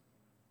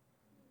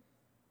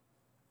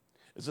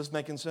 Is this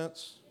making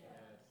sense?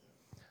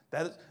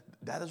 Yes.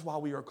 That is why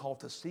we are called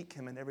to seek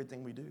him in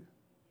everything we do.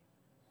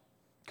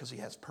 Because he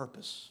has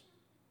purpose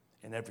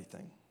in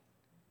everything.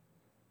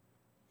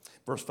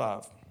 Verse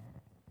 5.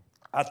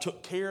 I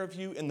took care of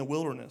you in the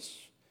wilderness,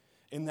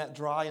 in that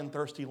dry and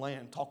thirsty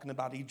land, talking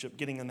about Egypt,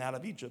 getting them out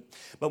of Egypt.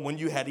 But when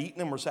you had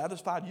eaten and were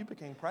satisfied, you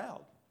became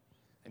proud,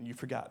 and you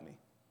forgot me.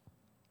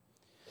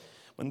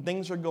 When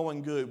things are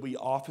going good, we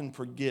often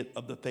forget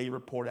of the favor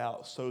poured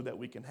out so that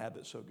we can have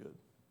it so good.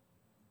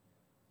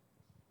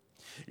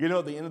 You know,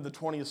 at the end of the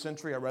 20th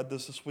century, I read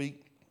this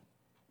week,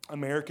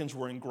 Americans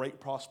were in great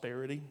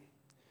prosperity,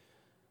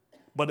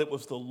 but it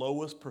was the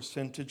lowest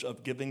percentage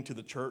of giving to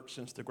the church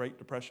since the Great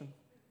Depression.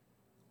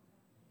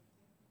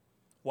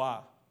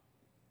 Why?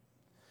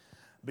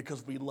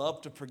 Because we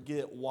love to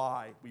forget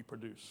why we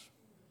produce.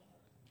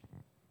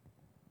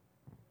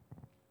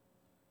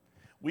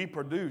 We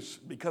produce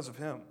because of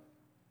him.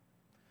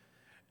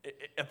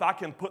 If I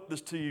can put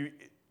this to you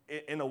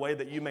in a way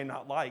that you may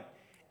not like,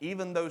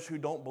 even those who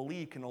don't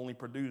believe can only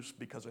produce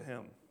because of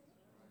him.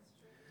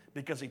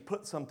 Because he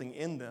put something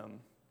in them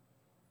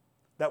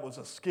that was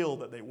a skill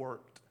that they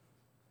worked.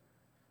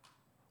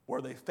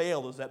 Where they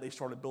failed is that they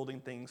started building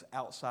things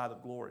outside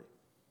of glory.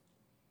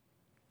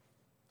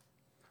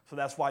 So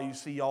that's why you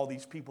see all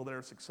these people that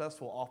are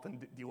successful often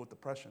deal with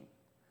depression.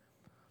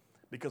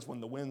 Because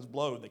when the winds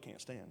blow, they can't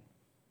stand.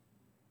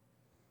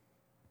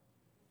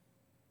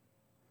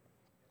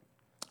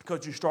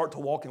 Because you start to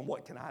walk in,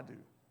 what can I do?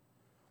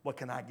 What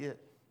can I get?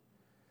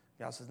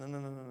 God says,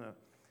 no.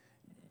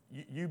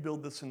 you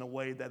build this in a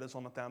way that is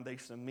on the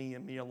foundation of me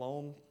and me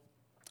alone,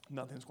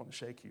 nothing's going to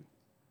shake you.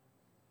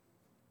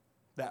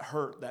 That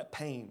hurt, that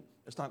pain,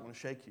 it's not going to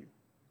shake you.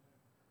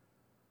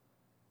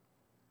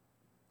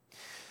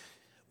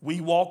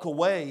 We walk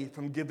away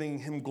from giving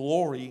him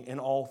glory in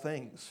all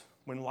things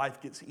when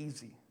life gets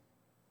easy.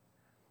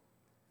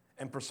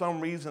 And for some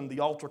reason, the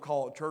altar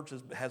call at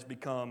churches has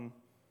become,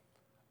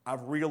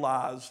 I've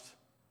realized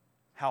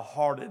how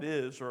hard it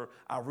is, or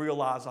I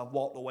realize I've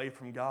walked away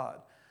from God.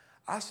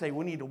 I say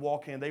we need to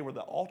walk in a day where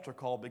the altar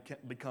call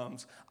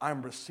becomes,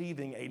 I'm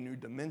receiving a new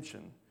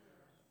dimension.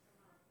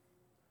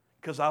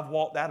 Because I've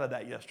walked out of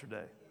that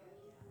yesterday.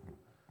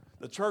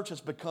 The church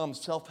has become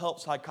self-help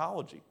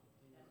psychology.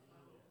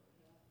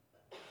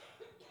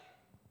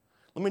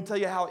 Let me tell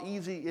you how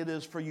easy it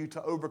is for you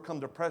to overcome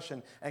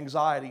depression,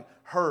 anxiety,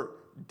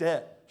 hurt,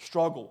 debt,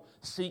 struggle.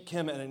 Seek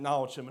him and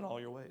acknowledge him in all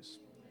your ways.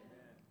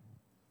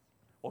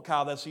 Well,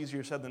 Kyle, that's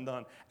easier said than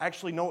done.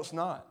 Actually, no, it's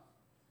not.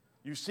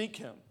 You seek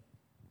him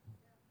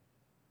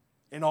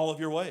in all of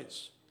your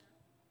ways.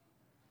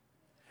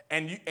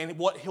 And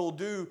what he'll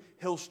do,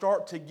 he'll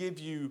start to give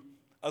you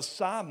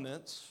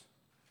assignments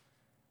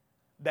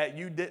that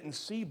you didn't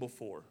see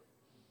before.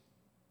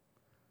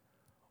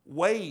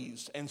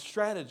 Ways and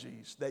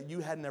strategies that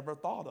you had never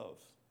thought of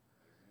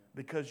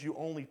because you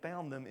only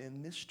found them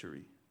in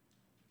mystery.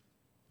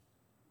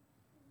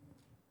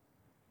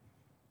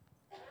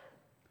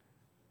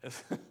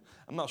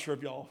 I'm not sure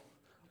if y'all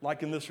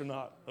liking this or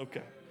not.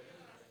 Okay.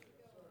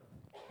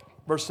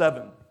 Verse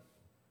 7.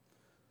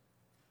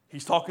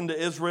 He's talking to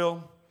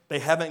Israel. They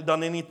haven't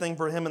done anything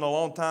for him in a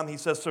long time. He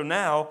says, so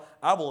now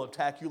I will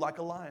attack you like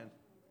a lion,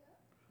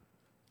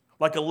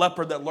 like a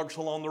leopard that lurks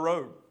along the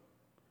road,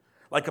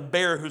 like a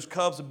bear whose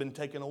cubs have been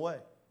taken away.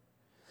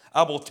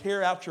 I will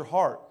tear out your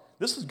heart.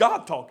 This is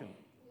God talking.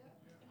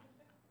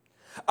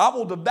 I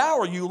will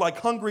devour you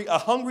like a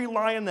hungry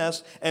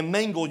lioness and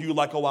mangle you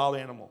like a wild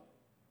animal.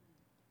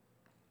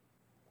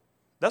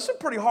 That's some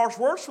pretty harsh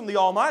words from the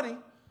Almighty.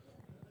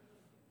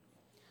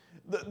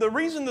 The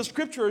reason the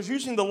scripture is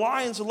using the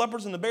lions, the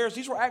leopards, and the bears,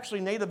 these were actually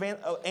native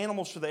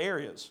animals to the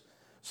areas,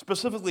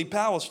 specifically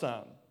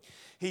Palestine.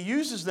 He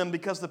uses them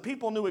because the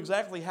people knew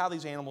exactly how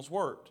these animals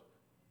worked.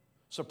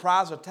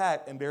 Surprise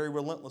attack and very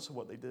relentless of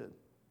what they did.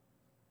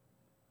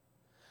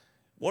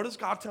 What is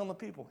God telling the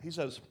people? He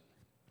says,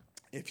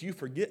 if you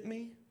forget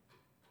me,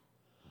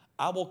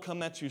 I will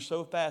come at you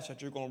so fast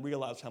that you're going to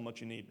realize how much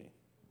you need me.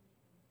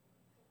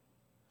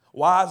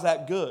 Why is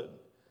that good?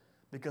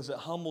 Because it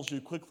humbles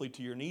you quickly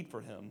to your need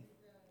for him.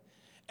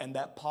 And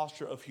that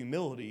posture of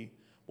humility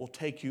will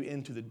take you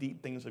into the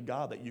deep things of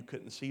God that you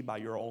couldn't see by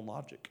your own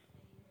logic.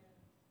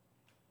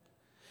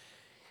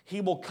 He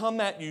will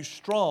come at you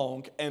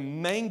strong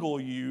and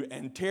mangle you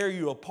and tear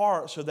you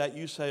apart so that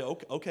you say,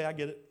 okay, I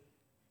get it.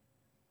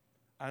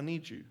 I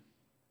need you.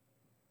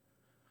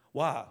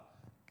 Why?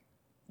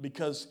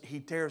 Because he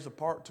tears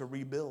apart to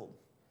rebuild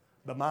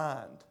the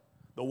mind,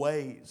 the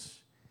ways.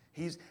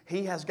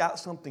 He has got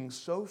something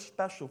so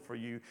special for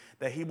you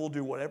that he will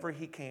do whatever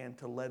he can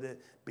to let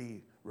it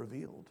be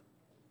revealed.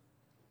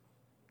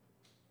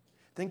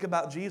 Think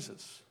about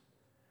Jesus.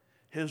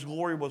 His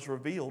glory was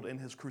revealed in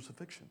his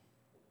crucifixion.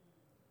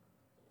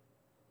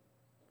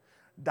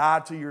 Die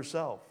to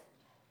yourself.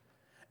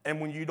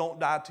 And when you don't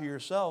die to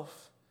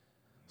yourself,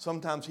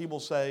 sometimes he will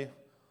say,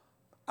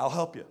 I'll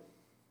help you.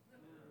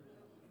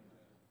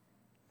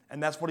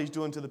 And that's what he's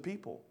doing to the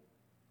people.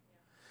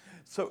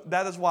 So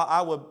that is why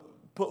I would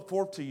put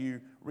forth to you,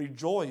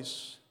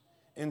 rejoice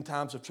in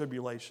times of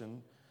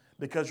tribulation,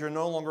 because you're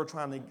no longer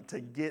trying to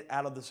get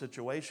out of the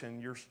situation.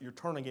 You're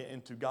turning it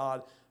into,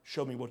 God,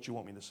 show me what you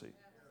want me to see.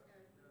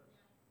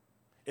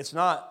 It's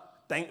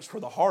not thanks for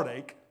the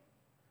heartache.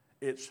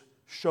 It's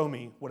show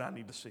me what I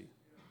need to see.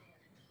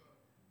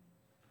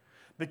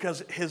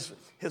 Because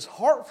his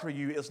heart for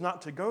you is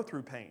not to go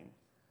through pain,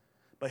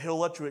 but he'll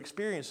let you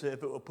experience it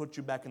if it will put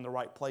you back in the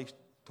right place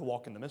to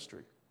walk in the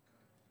mystery.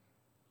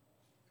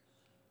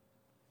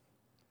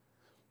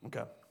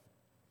 Okay.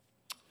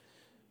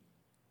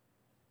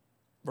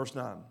 Verse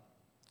 9.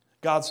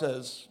 God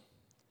says,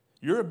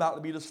 you're about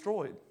to be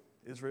destroyed,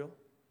 Israel.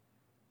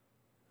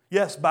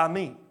 Yes, by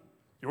me,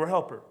 your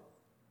helper,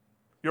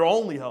 your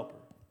only helper.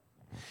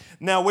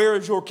 Now where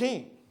is your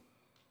king?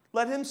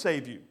 Let him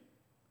save you.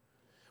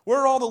 Where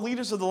are all the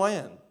leaders of the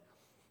land?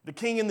 The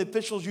king and the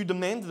officials you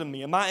demanded of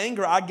me. In my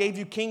anger, I gave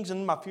you kings, and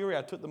in my fury,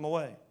 I took them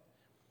away.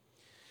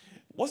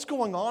 What's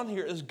going on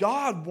here is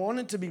God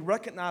wanted to be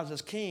recognized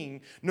as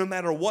king no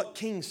matter what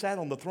king sat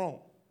on the throne.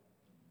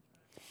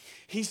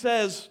 He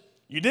says,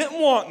 you didn't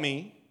want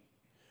me.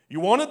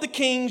 You wanted the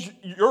kings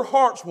your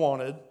hearts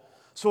wanted.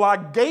 So I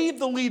gave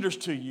the leaders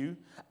to you.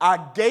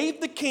 I gave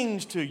the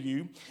kings to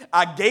you.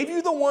 I gave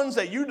you the ones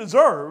that you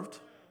deserved.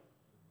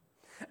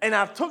 And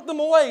I took them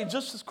away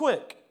just as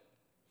quick.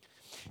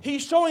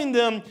 He's showing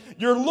them,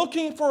 you're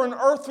looking for an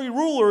earthly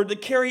ruler to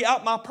carry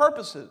out my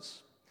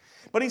purposes.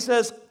 But he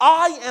says,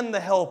 I am the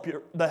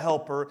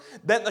helper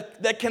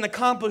that can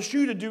accomplish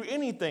you to do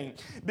anything.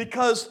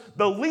 Because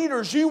the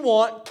leaders you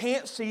want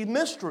can't see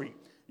mystery.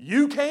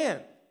 You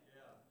can.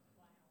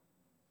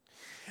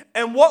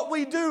 And what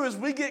we do is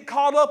we get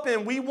caught up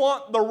in we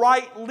want the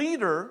right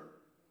leader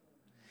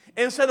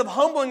instead of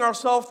humbling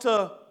ourselves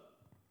to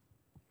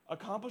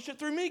accomplish it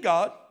through me,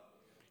 God.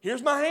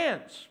 Here's my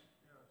hands.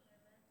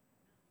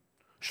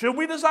 Should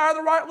we desire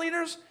the right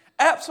leaders?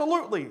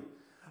 Absolutely.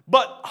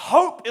 But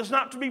hope is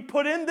not to be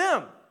put in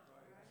them.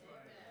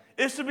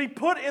 It's to be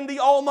put in the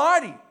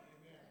Almighty,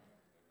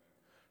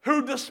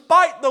 who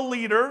despite the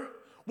leader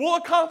will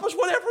accomplish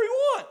whatever he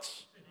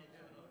wants.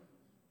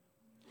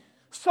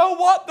 So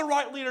what the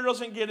right leader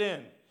doesn't get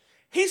in?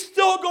 He's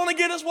still going to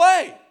get his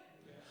way.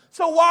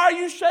 So why are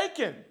you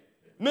shaking?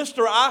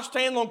 Mr. I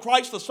stand on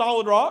Christ the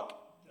solid rock.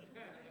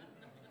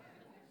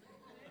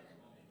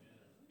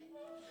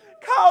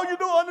 Kyle, you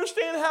don't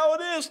understand how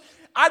it is.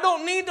 I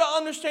don't need to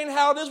understand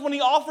how it is when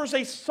he offers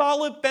a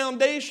solid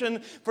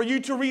foundation for you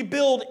to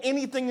rebuild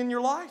anything in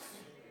your life.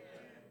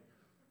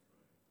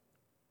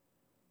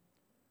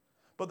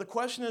 But the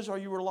question is, are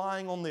you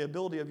relying on the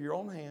ability of your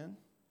own hand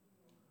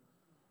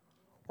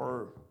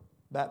or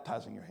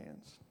baptizing your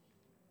hands?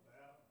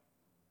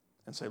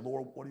 And say,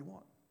 Lord, what do you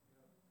want?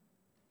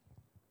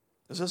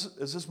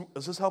 Is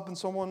this helping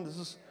someone?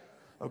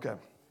 Okay.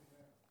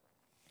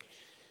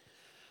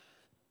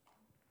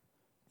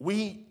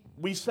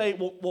 We say,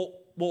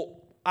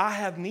 well, I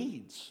have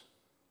needs.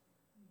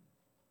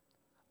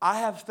 I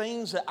have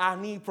things that I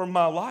need for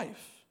my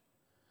life.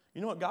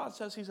 You know what God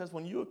says? He says,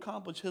 when you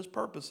accomplish His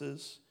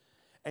purposes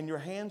and your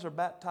hands are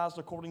baptized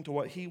according to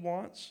what He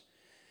wants,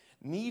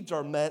 needs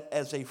are met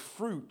as a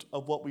fruit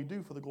of what we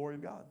do for the glory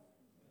of God.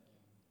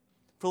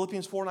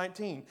 Philippians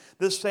 4:19,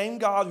 this same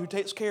God who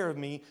takes care of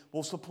me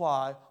will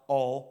supply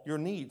all your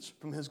needs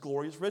from His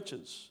glorious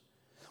riches,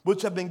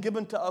 which have been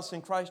given to us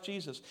in Christ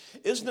Jesus.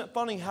 Isn't it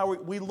funny how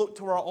we look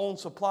to our own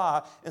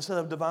supply instead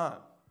of divine?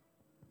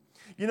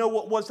 You know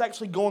what's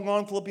actually going on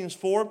in Philippians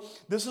 4?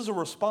 This is a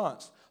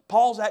response.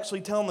 Paul's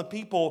actually telling the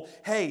people,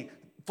 hey,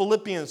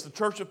 Philippians, the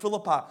church of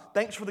Philippi,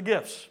 thanks for the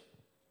gifts.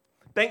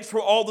 Thanks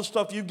for all the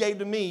stuff you gave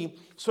to me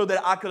so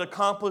that I could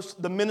accomplish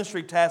the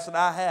ministry task that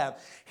I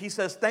have. He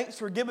says, thanks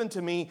for giving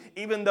to me,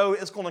 even though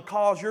it's going to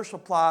cause your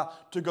supply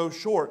to go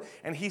short.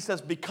 And he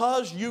says,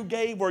 because you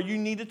gave where you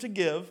needed to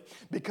give,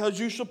 because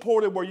you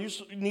supported where you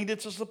needed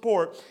to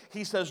support,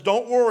 he says,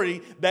 don't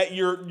worry that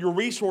your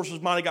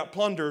resources might have got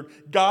plundered.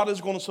 God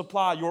is going to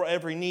supply your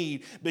every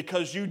need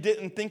because you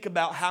didn't think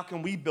about how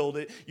can we build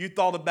it. You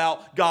thought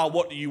about, God,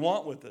 what do you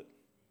want with it?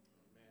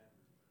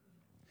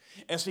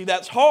 And see,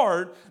 that's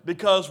hard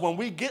because when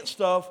we get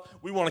stuff,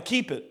 we want to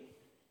keep it.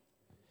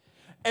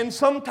 And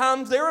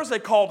sometimes there is a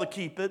call to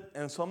keep it,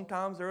 and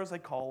sometimes there is a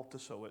call to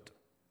sow it.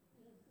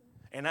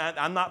 And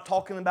I'm not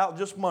talking about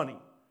just money.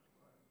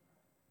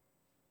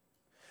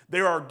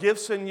 There are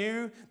gifts in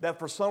you that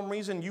for some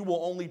reason you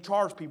will only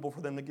charge people for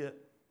them to get.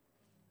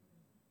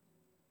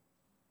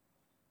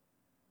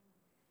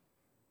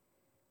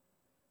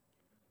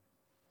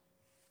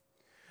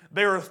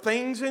 There are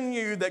things in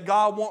you that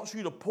God wants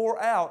you to pour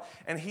out,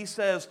 and He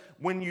says,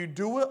 when you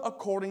do it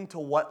according to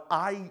what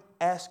I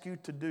ask you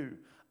to do,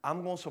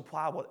 I'm going to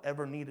supply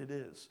whatever need it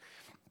is.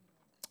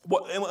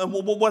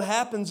 What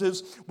happens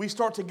is we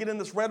start to get in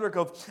this rhetoric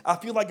of, I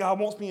feel like God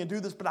wants me to do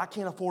this, but I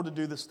can't afford to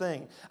do this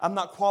thing. I'm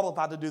not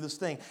qualified to do this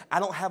thing.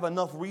 I don't have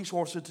enough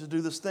resources to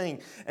do this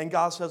thing. And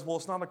God says, well,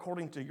 it's not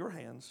according to your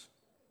hands.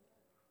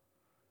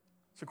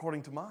 It's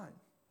according to mine.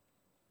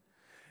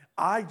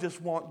 I just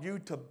want you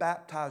to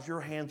baptize your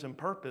hands in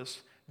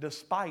purpose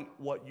despite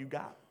what you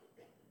got.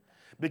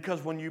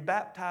 Because when you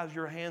baptize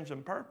your hands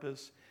in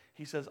purpose,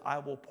 He says, I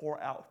will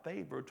pour out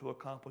favor to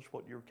accomplish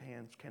what your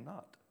hands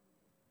cannot.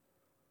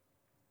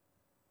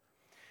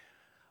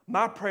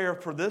 My prayer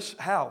for this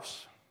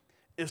house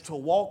is to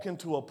walk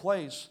into a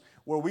place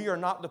where we are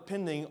not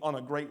depending on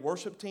a great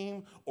worship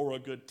team or a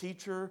good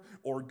teacher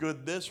or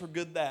good this or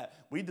good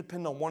that. We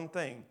depend on one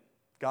thing.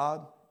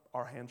 God,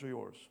 our hands are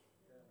yours.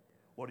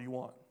 What do you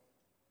want?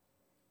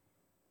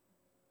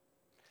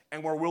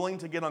 And we're willing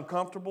to get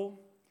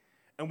uncomfortable,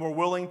 and we're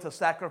willing to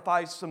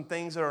sacrifice some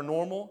things that are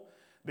normal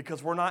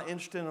because we're not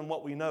interested in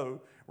what we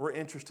know. We're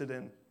interested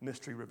in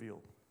mystery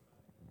revealed.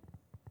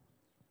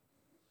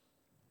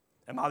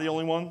 Am I the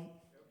only one?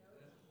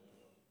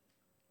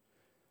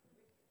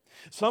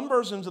 Some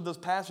versions of this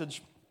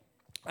passage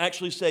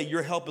actually say,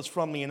 your help is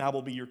from me and I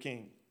will be your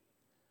king.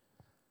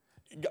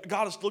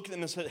 God is looking at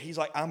them and said, He's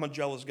like, I'm a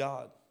jealous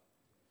God.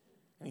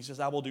 And He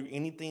says, I will do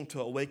anything to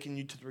awaken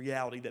you to the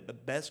reality that the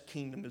best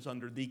kingdom is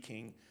under the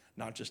king,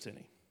 not just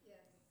any. Yes.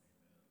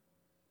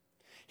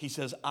 He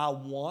says, I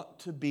want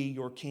to be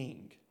your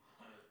king.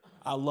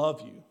 I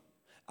love you.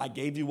 I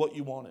gave you what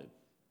you wanted,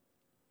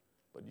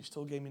 but you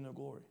still gave me no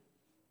glory.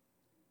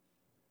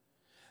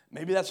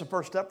 Maybe that's the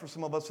first step for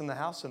some of us in the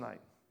house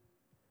tonight.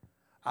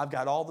 I've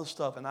got all this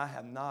stuff and I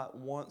have not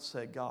once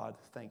said, God,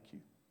 thank you.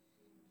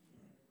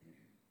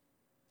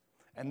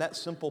 And that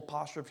simple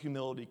posture of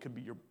humility could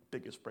be your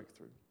biggest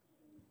breakthrough.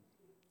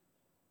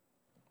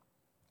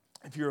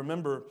 If you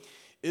remember,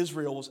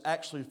 Israel was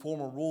actually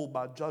formerly ruled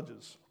by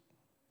judges.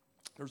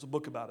 There's a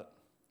book about it.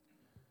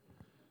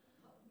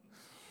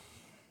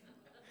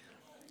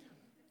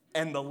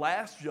 And the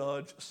last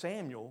judge,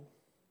 Samuel,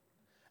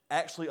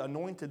 actually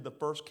anointed the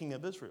first king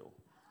of Israel,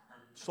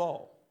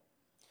 Saul.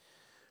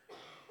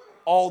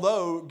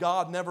 Although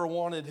God never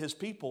wanted his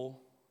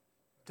people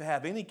to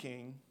have any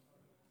king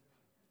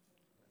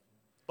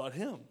but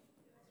him.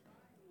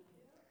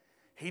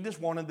 He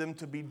just wanted them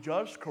to be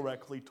judged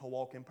correctly, to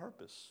walk in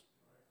purpose.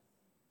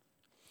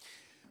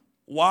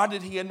 Why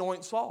did he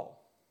anoint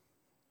Saul?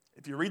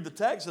 If you read the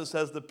text, it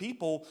says the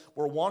people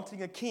were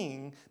wanting a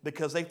king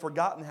because they'd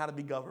forgotten how to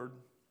be governed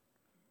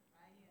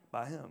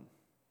by him.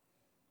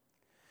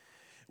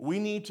 We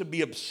need to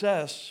be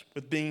obsessed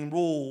with being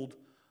ruled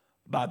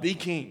by the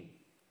king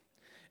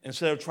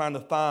instead of trying to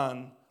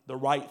find the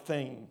right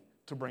thing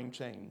to bring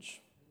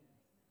change.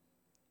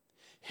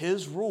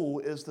 His rule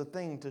is the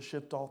thing to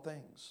shift all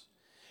things.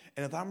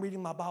 And if I'm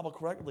reading my Bible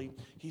correctly,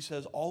 he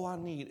says all I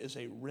need is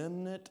a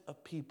remnant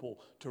of people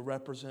to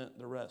represent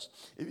the rest.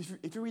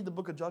 If you read the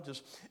book of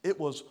Judges, it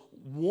was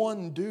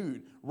one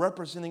dude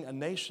representing a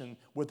nation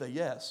with a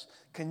yes.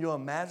 Can you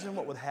imagine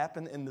what would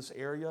happen in this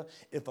area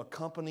if a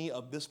company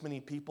of this many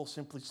people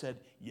simply said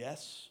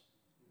yes?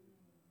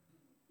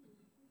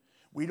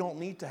 We don't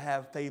need to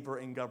have favor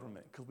in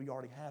government because we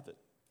already have it.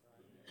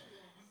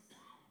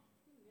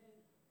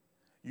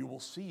 You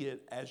will see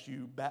it as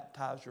you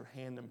baptize your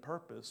hand in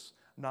purpose,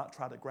 not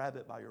try to grab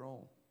it by your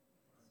own.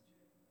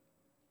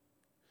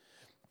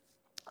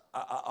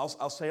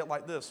 I'll say it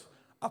like this.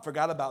 I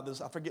forgot about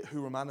this. I forget who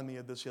reminded me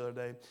of this the other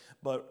day.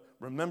 But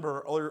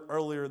remember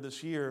earlier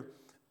this year,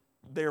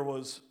 there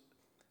was,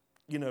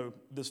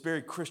 this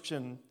very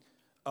Christian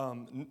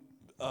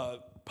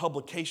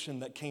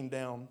publication that came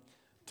down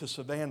to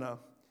Savannah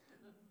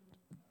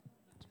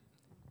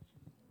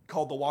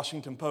called the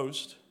Washington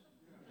Post.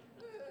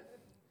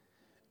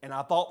 And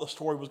I thought the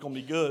story was going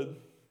to be good.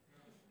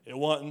 It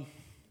wasn't.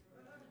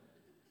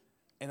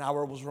 And I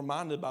was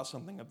reminded about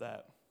something of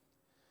that.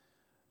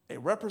 A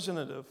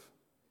representative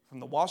from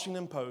the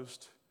Washington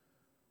Post,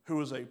 who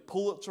was a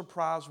Pulitzer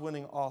Prize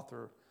winning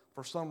author,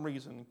 for some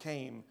reason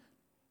came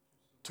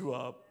to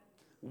a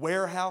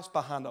warehouse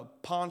behind a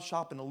pawn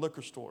shop and a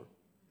liquor store.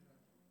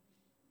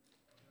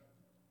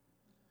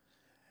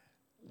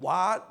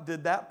 Why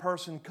did that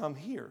person come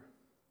here?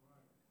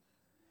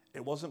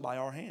 It wasn't by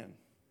our hand.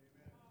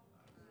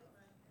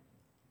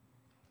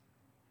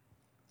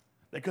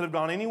 They could have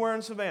gone anywhere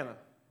in Savannah,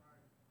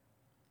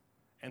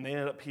 and they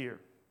ended up here.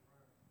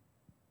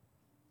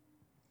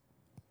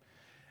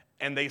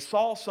 And they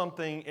saw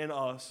something in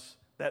us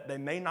that they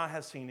may not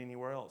have seen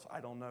anywhere else. I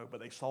don't know,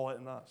 but they saw it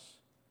in us.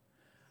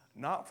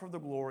 Not for the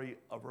glory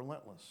of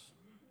Relentless,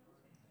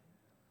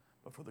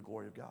 but for the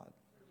glory of God.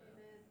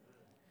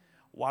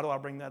 Why do I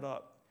bring that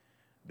up?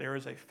 There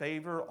is a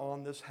favor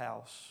on this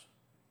house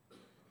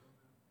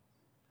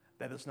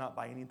that is not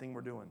by anything we're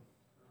doing.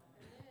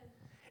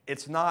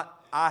 It's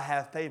not, I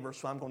have favor,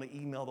 so I'm going to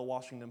email the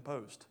Washington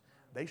Post.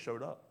 They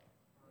showed up.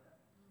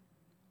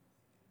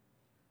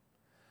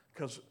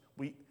 Because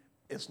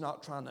it's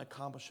not trying to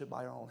accomplish it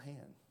by our own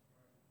hand.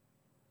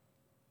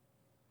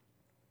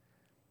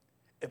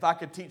 If I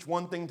could teach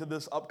one thing to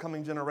this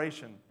upcoming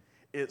generation,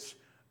 it's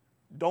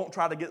don't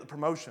try to get the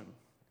promotion.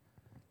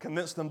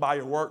 Convince them by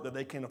your work that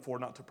they can't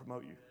afford not to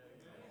promote you.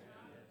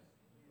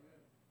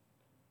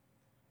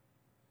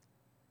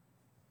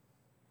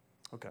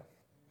 Okay.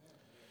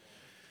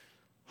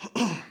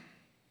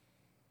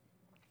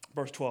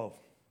 Verse 12.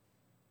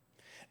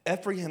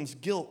 Ephraim's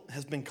guilt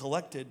has been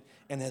collected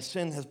and his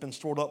sin has been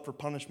stored up for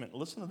punishment.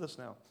 Listen to this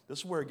now. This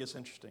is where it gets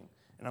interesting.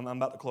 And I'm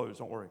about to close,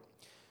 don't worry.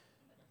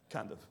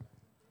 Kind of.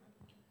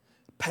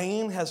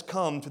 Pain has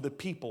come to the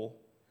people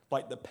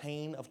like the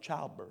pain of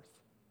childbirth.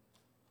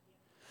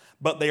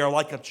 But they are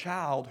like a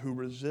child who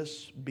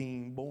resists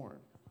being born.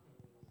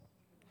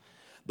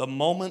 The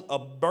moment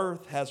of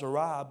birth has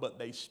arrived, but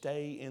they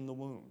stay in the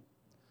womb.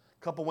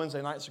 A couple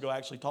Wednesday nights ago, I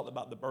actually talked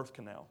about the birth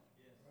canal.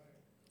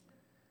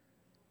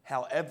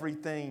 How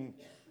everything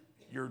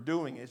you're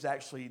doing is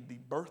actually the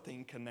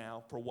birthing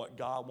canal for what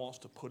God wants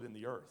to put in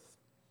the earth.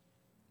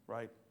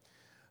 Right?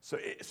 So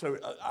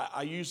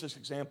I use this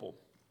example.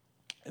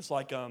 It's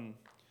like God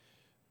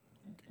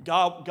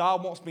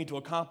wants me to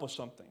accomplish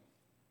something.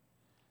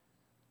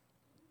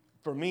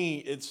 For me,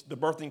 it's the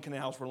birthing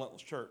canal for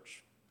Relentless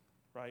Church.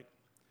 Right?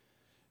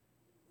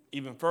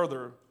 Even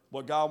further,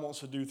 what God wants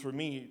to do through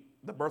me,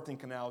 the birthing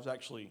canal is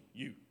actually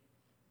you.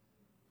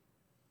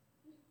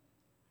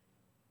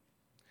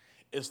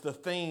 It's the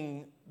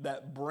thing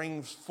that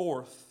brings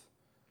forth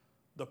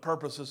the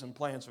purposes and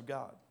plans of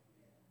God.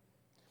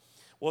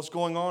 What's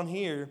going on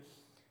here,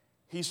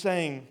 he's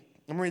saying,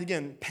 let me read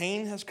again,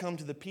 pain has come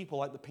to the people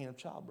like the pain of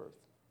childbirth.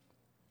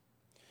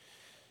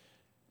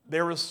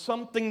 There is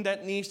something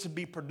that needs to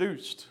be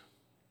produced,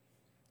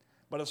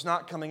 but it's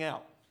not coming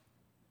out.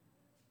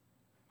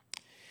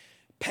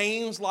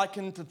 Pains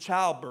likened to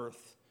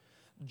childbirth,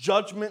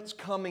 judgments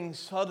coming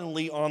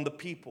suddenly on the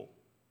people.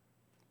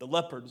 The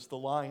leopards, the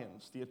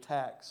lions, the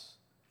attacks,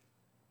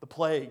 the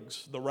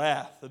plagues, the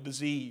wrath, the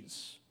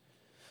disease.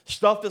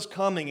 Stuff is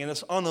coming and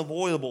it's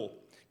unavoidable.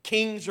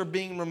 Kings are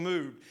being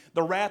removed.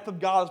 The wrath of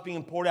God is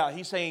being poured out.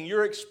 He's saying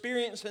you're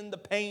experiencing the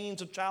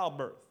pains of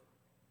childbirth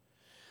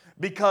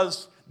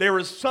because there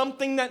is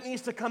something that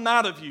needs to come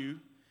out of you,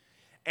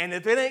 and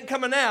if it ain't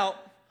coming out,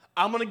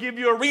 I'm going to give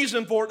you a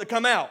reason for it to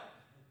come out.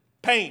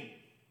 Pain.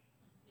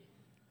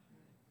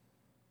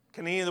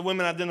 Can any of the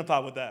women identify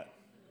with that?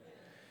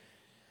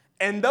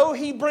 And though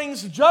he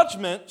brings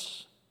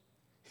judgments,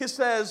 he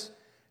says,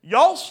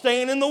 y'all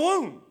staying in the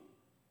womb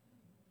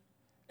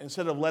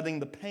instead of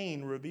letting the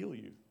pain reveal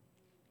you.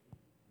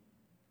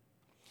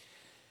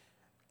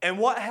 And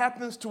what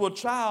happens to a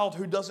child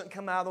who doesn't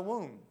come out of the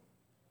womb?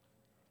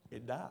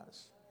 It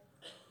dies.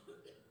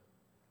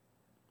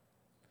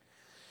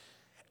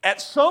 At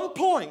some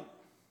point,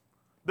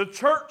 the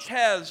church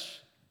has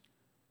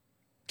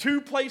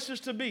two places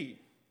to be.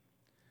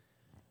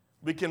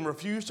 We can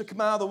refuse to come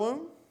out of the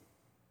womb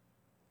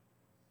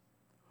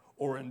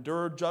or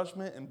endure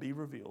judgment and be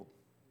revealed.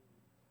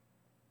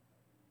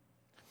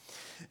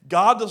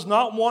 God does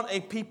not want a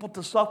people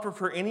to suffer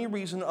for any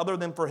reason other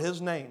than for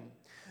His name.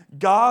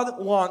 God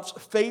wants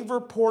favor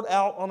poured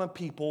out on a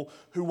people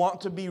who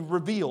want to be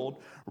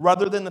revealed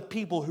rather than the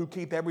people who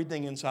keep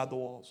everything inside the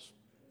walls.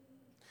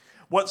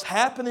 What's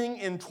happening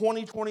in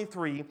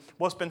 2023,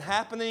 what's been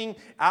happening,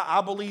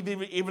 I believe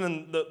even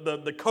in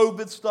the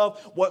COVID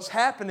stuff, what's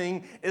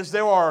happening is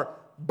there are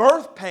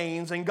birth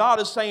pains, and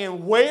God is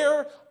saying,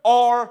 where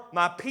are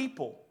my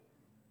people?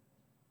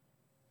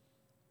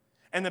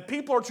 And the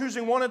people are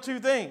choosing one of two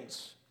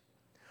things.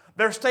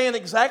 They're staying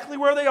exactly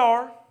where they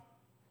are,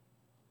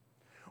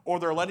 or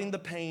they're letting the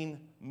pain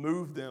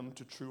move them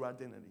to true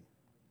identity.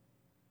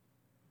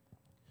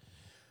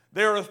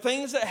 There are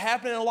things that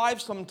happen in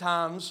life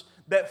sometimes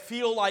that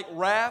feel like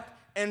wrath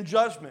and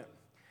judgment.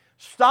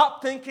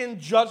 Stop thinking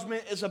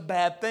judgment is a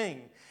bad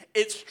thing.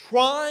 It's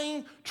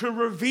trying to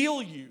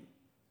reveal you.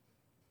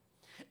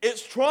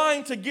 It's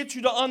trying to get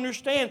you to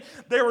understand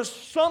there is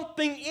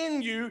something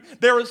in you,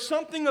 there is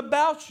something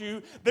about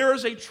you, there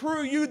is a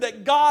true you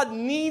that God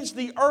needs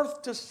the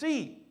earth to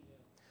see.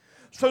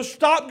 So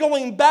stop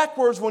going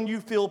backwards when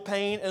you feel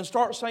pain and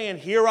start saying,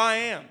 here I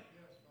am.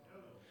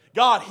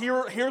 God,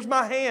 here's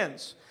my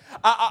hands.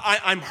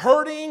 I'm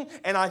hurting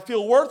and I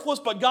feel worthless,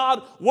 but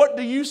God, what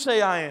do you say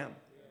I am?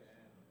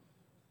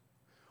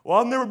 Well,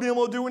 I've never been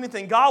able to do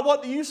anything. God,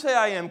 what do you say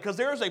I am? Because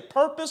there is a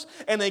purpose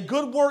and a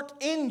good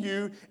work in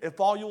you if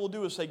all you will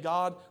do is say,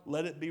 God,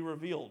 let it be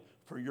revealed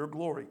for your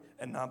glory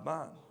and not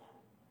mine.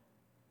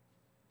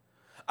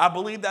 I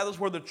believe that is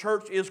where the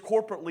church is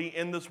corporately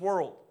in this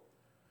world.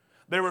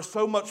 There is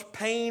so much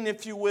pain,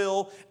 if you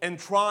will, in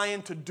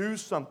trying to do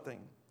something.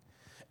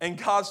 And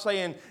God's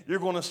saying, you're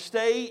going to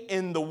stay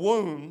in the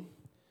womb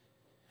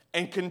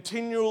and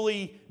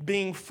continually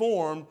being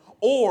formed,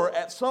 or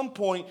at some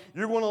point,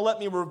 you're going to let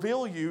me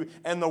reveal you,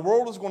 and the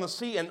world is going to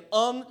see an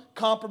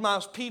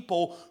uncompromised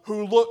people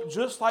who look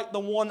just like the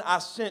one I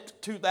sent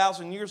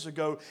 2,000 years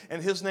ago,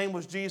 and his name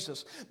was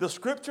Jesus. The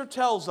scripture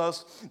tells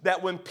us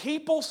that when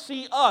people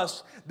see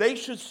us, they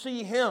should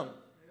see him.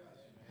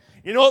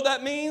 You know what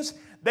that means?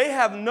 They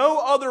have no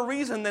other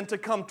reason than to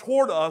come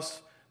toward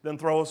us than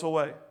throw us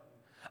away.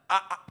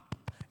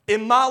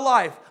 In my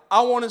life,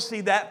 I want to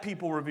see that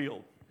people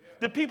revealed.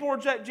 Did people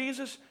reject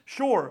Jesus?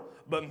 Sure,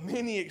 but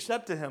many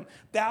accepted him.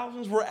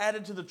 Thousands were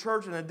added to the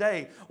church in a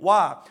day.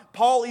 Why?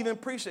 Paul even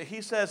preached it.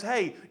 He says,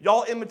 hey,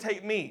 y'all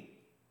imitate me.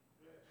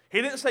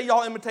 He didn't say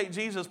y'all imitate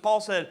Jesus.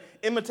 Paul said,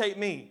 imitate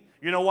me.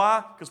 You know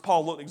why? Because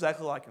Paul looked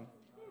exactly like him.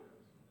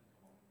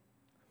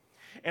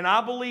 And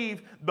I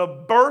believe the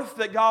birth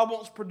that God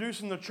wants to produce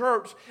in the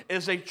church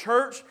is a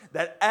church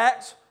that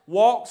acts,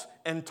 walks,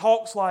 and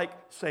talks like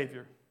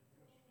Savior.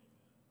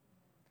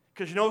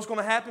 Because you know what's going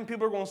to happen?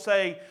 People are going to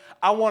say,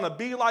 I want to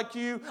be like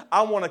you.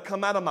 I want to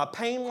come out of my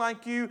pain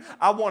like you.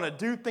 I want to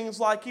do things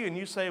like you. And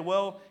you say,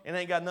 well, it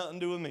ain't got nothing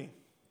to do with me.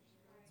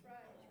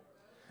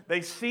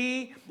 They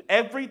see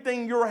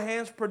everything your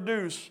hands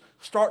produce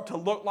start to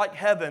look like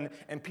heaven,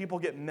 and people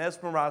get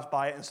mesmerized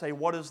by it and say,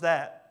 what is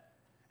that?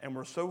 And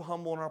we're so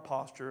humble in our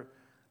posture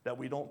that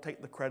we don't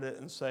take the credit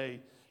and say,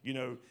 you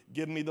know,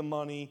 give me the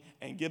money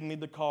and give me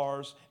the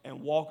cars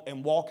and walk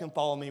and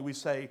follow me. We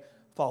say,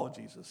 follow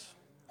Jesus.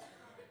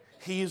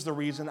 He is the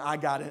reason I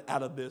got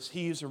out of this.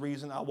 He is the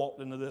reason I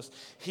walked into this.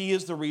 He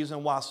is the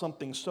reason why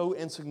something so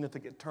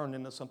insignificant turned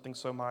into something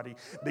so mighty,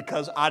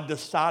 because I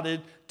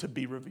decided to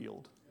be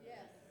revealed. Yes.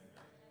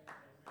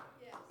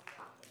 Yes.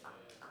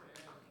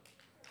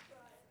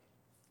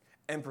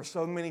 And for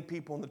so many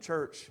people in the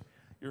church,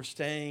 you're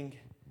staying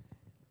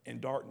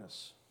in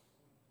darkness.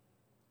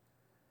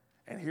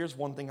 And here's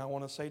one thing I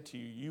want to say to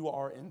you. You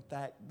are, in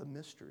fact, the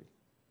mystery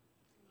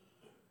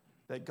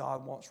that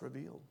God wants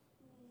revealed.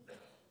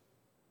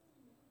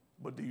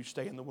 But do you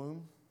stay in the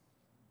womb?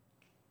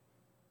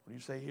 Or do you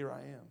say, here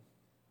I am?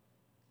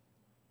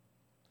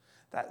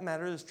 That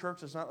matter is,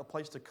 church is not a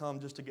place to come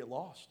just to get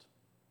lost.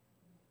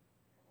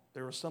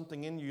 There is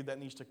something in you that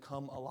needs to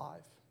come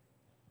alive.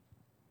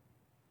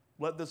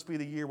 Let this be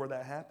the year where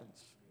that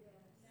happens.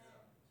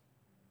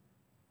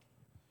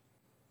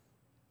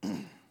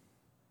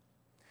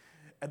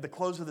 At the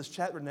close of this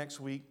chapter next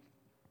week,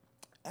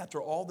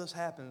 After all this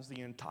happens,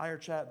 the entire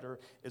chapter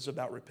is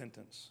about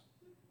repentance,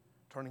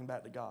 turning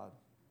back to God.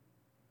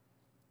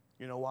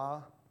 You know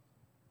why?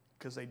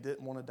 Because they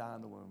didn't want to die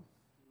in the womb.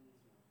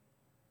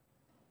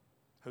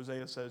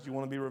 Hosea says, you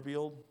want to be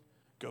revealed?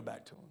 Go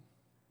back to him.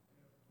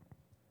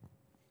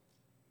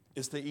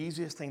 It's the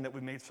easiest thing that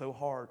we made so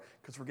hard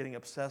because we're getting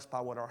obsessed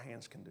by what our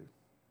hands can do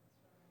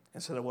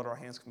instead of what our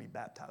hands can be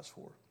baptized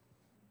for.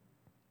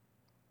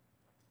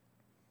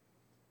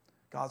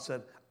 God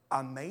said,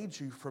 I made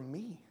you for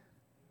me.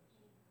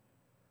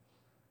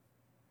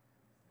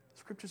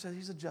 Scripture says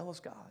he's a jealous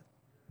God.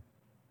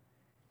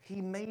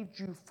 He made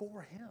you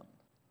for him.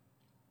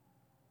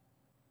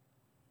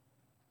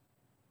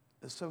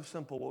 It's so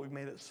simple, but we've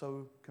made it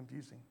so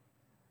confusing.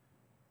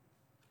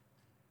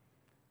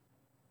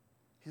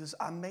 He says,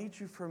 I made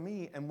you for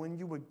me, and when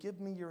you would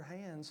give me your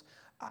hands,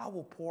 I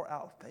will pour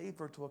out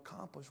favor to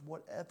accomplish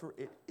whatever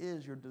it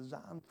is you're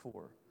designed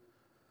for.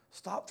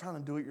 Stop trying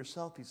to do it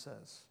yourself, he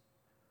says.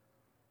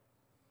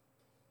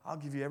 I'll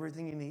give you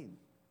everything you need.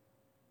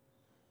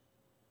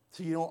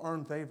 So you don't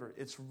earn favor.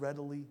 It's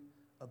readily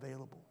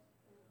available.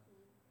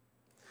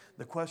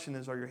 The question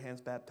is, are your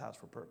hands baptized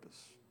for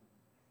purpose?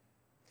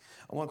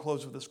 I want to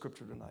close with this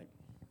scripture tonight.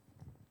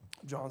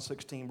 John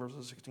 16,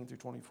 verses 16 through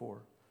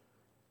 24.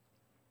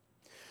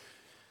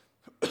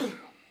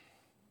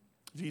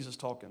 Jesus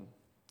talking.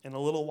 In a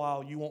little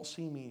while, you won't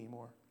see me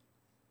anymore.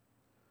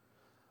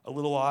 A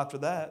little while after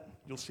that,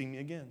 you'll see me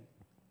again.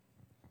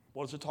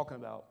 What is it talking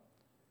about?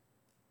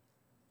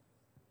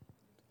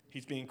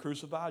 He's being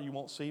crucified. You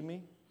won't see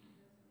me.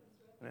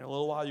 And in a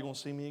little while, you're going to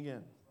see me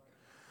again.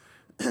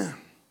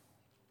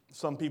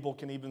 Some people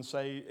can even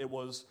say it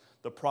was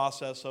the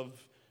process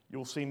of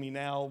you'll see me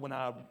now when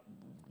I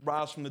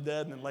rise from the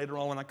dead and then later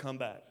on when I come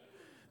back.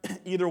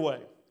 Either way,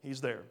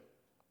 he's there.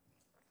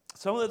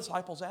 Some of the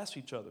disciples asked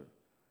each other,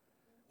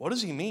 what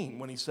does he mean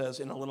when he says,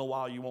 in a little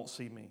while you won't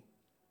see me,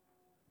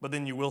 but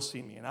then you will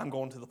see me and I'm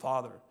going to the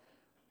Father?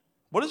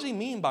 What does he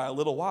mean by a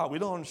little while? We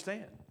don't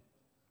understand.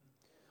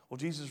 Well,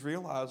 Jesus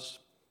realized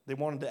they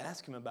wanted to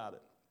ask him about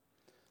it.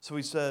 So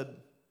he said,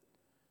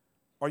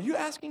 are you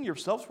asking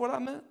yourselves what I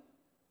meant?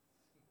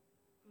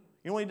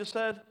 You know what he just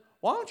said?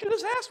 Why don't you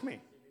just ask me?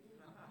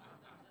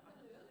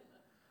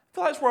 I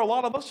feel like that's where a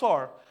lot of us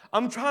are.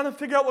 I'm trying to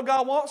figure out what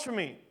God wants from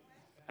me.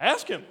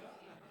 Ask him.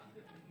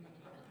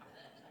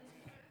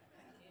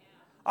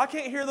 I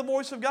can't hear the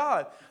voice of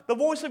God. The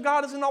voice of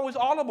God isn't always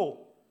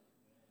audible.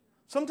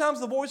 Sometimes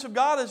the voice of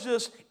God is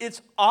just,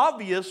 it's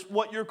obvious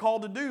what you're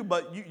called to do,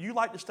 but you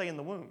like to stay in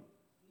the womb.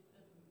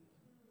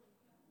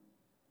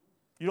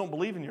 You don't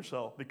believe in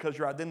yourself because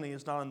your identity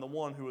is not in the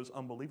one who is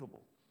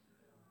unbelievable.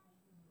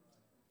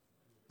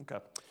 Okay.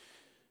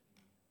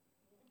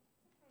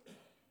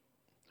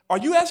 Are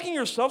you asking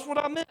yourselves what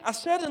I meant? I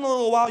said in a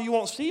little while you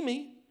won't see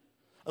me.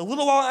 A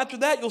little while after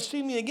that you'll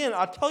see me again.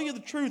 I tell you the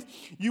truth,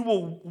 you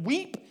will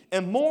weep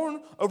and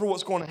mourn over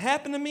what's going to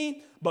happen to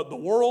me, but the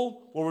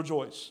world will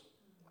rejoice.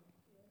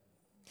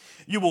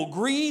 You will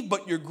grieve,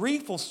 but your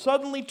grief will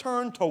suddenly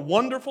turn to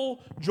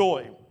wonderful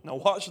joy. Now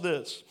watch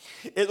this.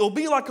 It will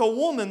be like a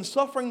woman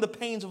suffering the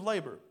pains of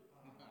labor.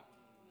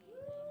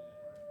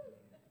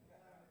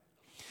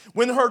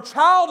 When her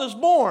child is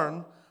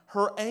born,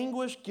 her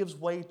anguish gives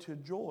way to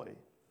joy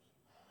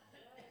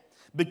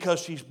because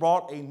she's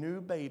brought a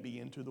new baby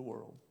into the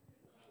world.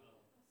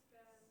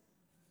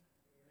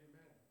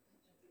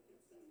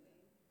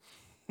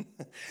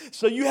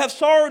 So you have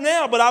sorrow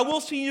now, but I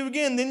will see you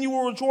again. Then you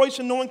will rejoice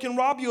and no one can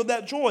rob you of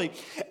that joy.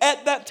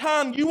 At that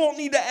time, you won't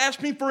need to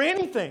ask me for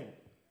anything.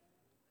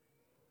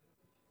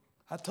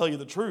 I tell you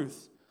the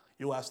truth,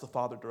 you'll ask the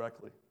Father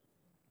directly.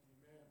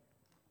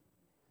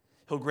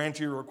 He'll grant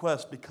you your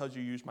request because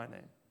you use my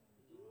name.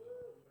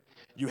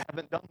 You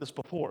haven't done this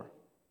before.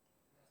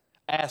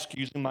 Ask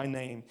using my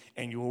name,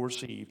 and you will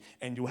receive,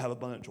 and you will have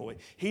abundant joy.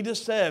 He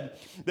just said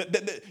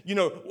that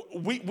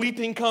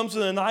weeping comes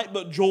in the night,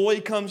 but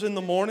joy comes in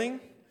the morning.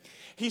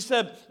 He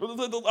said,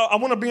 I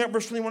want to bring up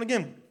verse 21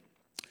 again.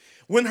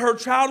 When her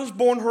child is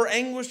born, her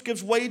anguish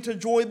gives way to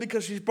joy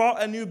because she's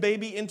brought a new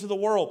baby into the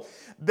world.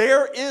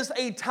 There is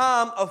a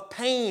time of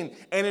pain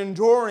and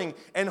enduring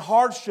and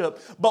hardship,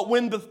 but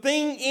when the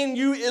thing in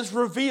you is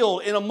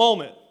revealed in a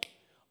moment,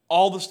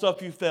 all the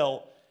stuff you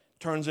felt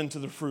turns into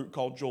the fruit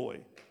called joy,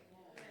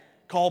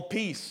 called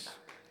peace.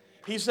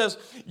 He says,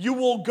 you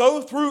will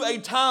go through a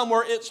time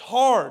where it's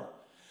hard.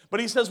 But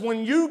he says,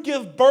 when you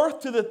give birth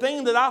to the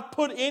thing that I've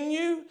put in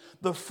you,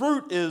 the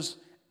fruit is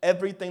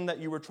everything that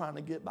you were trying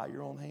to get by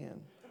your own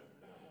hand.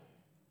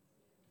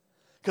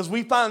 Because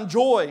we find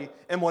joy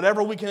in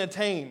whatever we can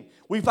attain.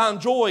 We find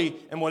joy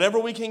in whatever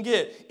we can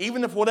get,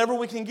 even if whatever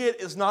we can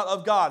get is not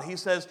of God. He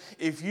says,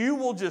 if you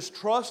will just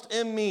trust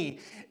in me,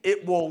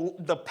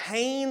 the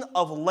pain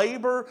of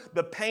labor,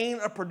 the pain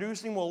of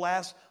producing will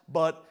last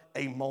but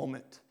a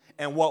moment.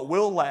 And what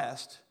will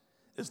last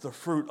is the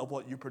fruit of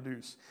what you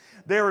produce.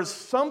 There is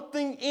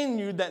something in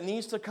you that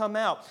needs to come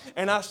out.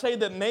 And I say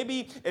that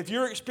maybe if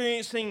you're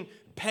experiencing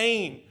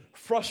pain,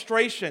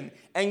 frustration,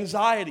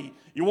 anxiety,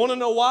 you want to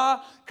know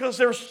why? Because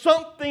there's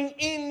something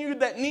in you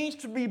that needs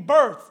to be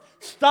birthed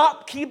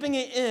Stop keeping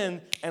it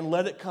in and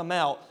let it come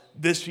out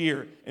this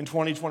year in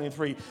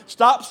 2023.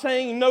 Stop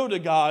saying no to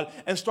God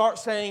and start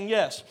saying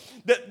yes.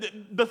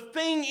 The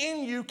thing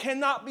in you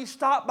cannot be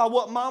stopped by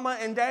what mama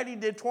and daddy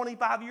did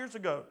 25 years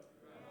ago.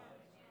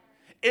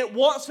 It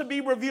wants to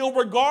be revealed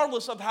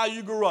regardless of how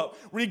you grew up,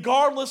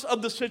 regardless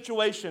of the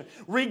situation,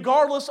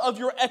 regardless of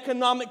your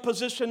economic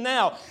position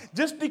now.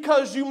 Just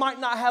because you might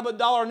not have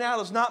 $1 now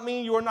does not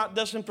mean you are not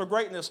destined for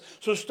greatness.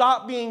 So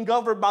stop being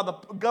governed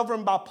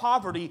by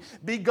poverty.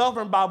 Be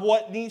governed by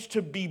what needs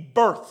to be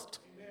birthed.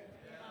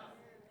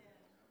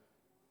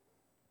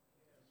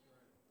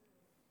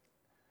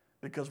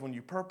 Because when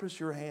you purpose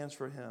your hands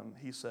for Him,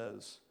 He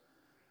says,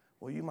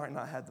 well, you might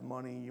not have the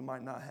money, you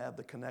might not have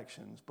the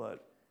connections,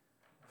 but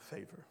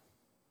favor.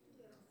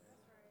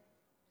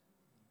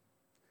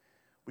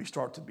 We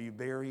start to be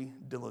very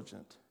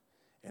diligent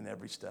in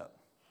every step.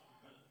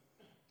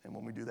 And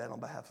when we do that on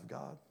behalf of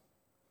God,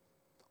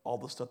 all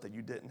the stuff that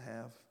you didn't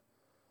have,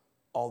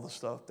 all the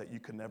stuff that you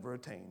could never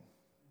attain,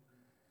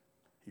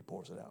 He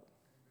pours it out.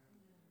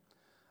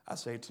 I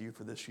say to you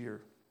for this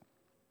year,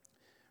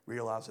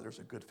 realize that there's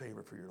a good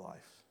favor for your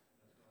life.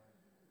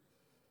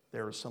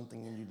 There is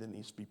something in you that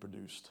needs to be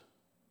produced.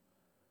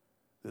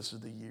 This is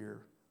the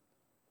year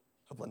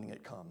of letting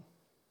it come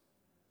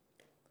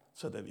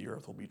so that the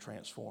earth will be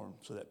transformed,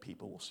 so that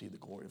people will see the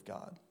glory of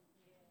God.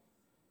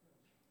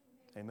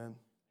 Amen.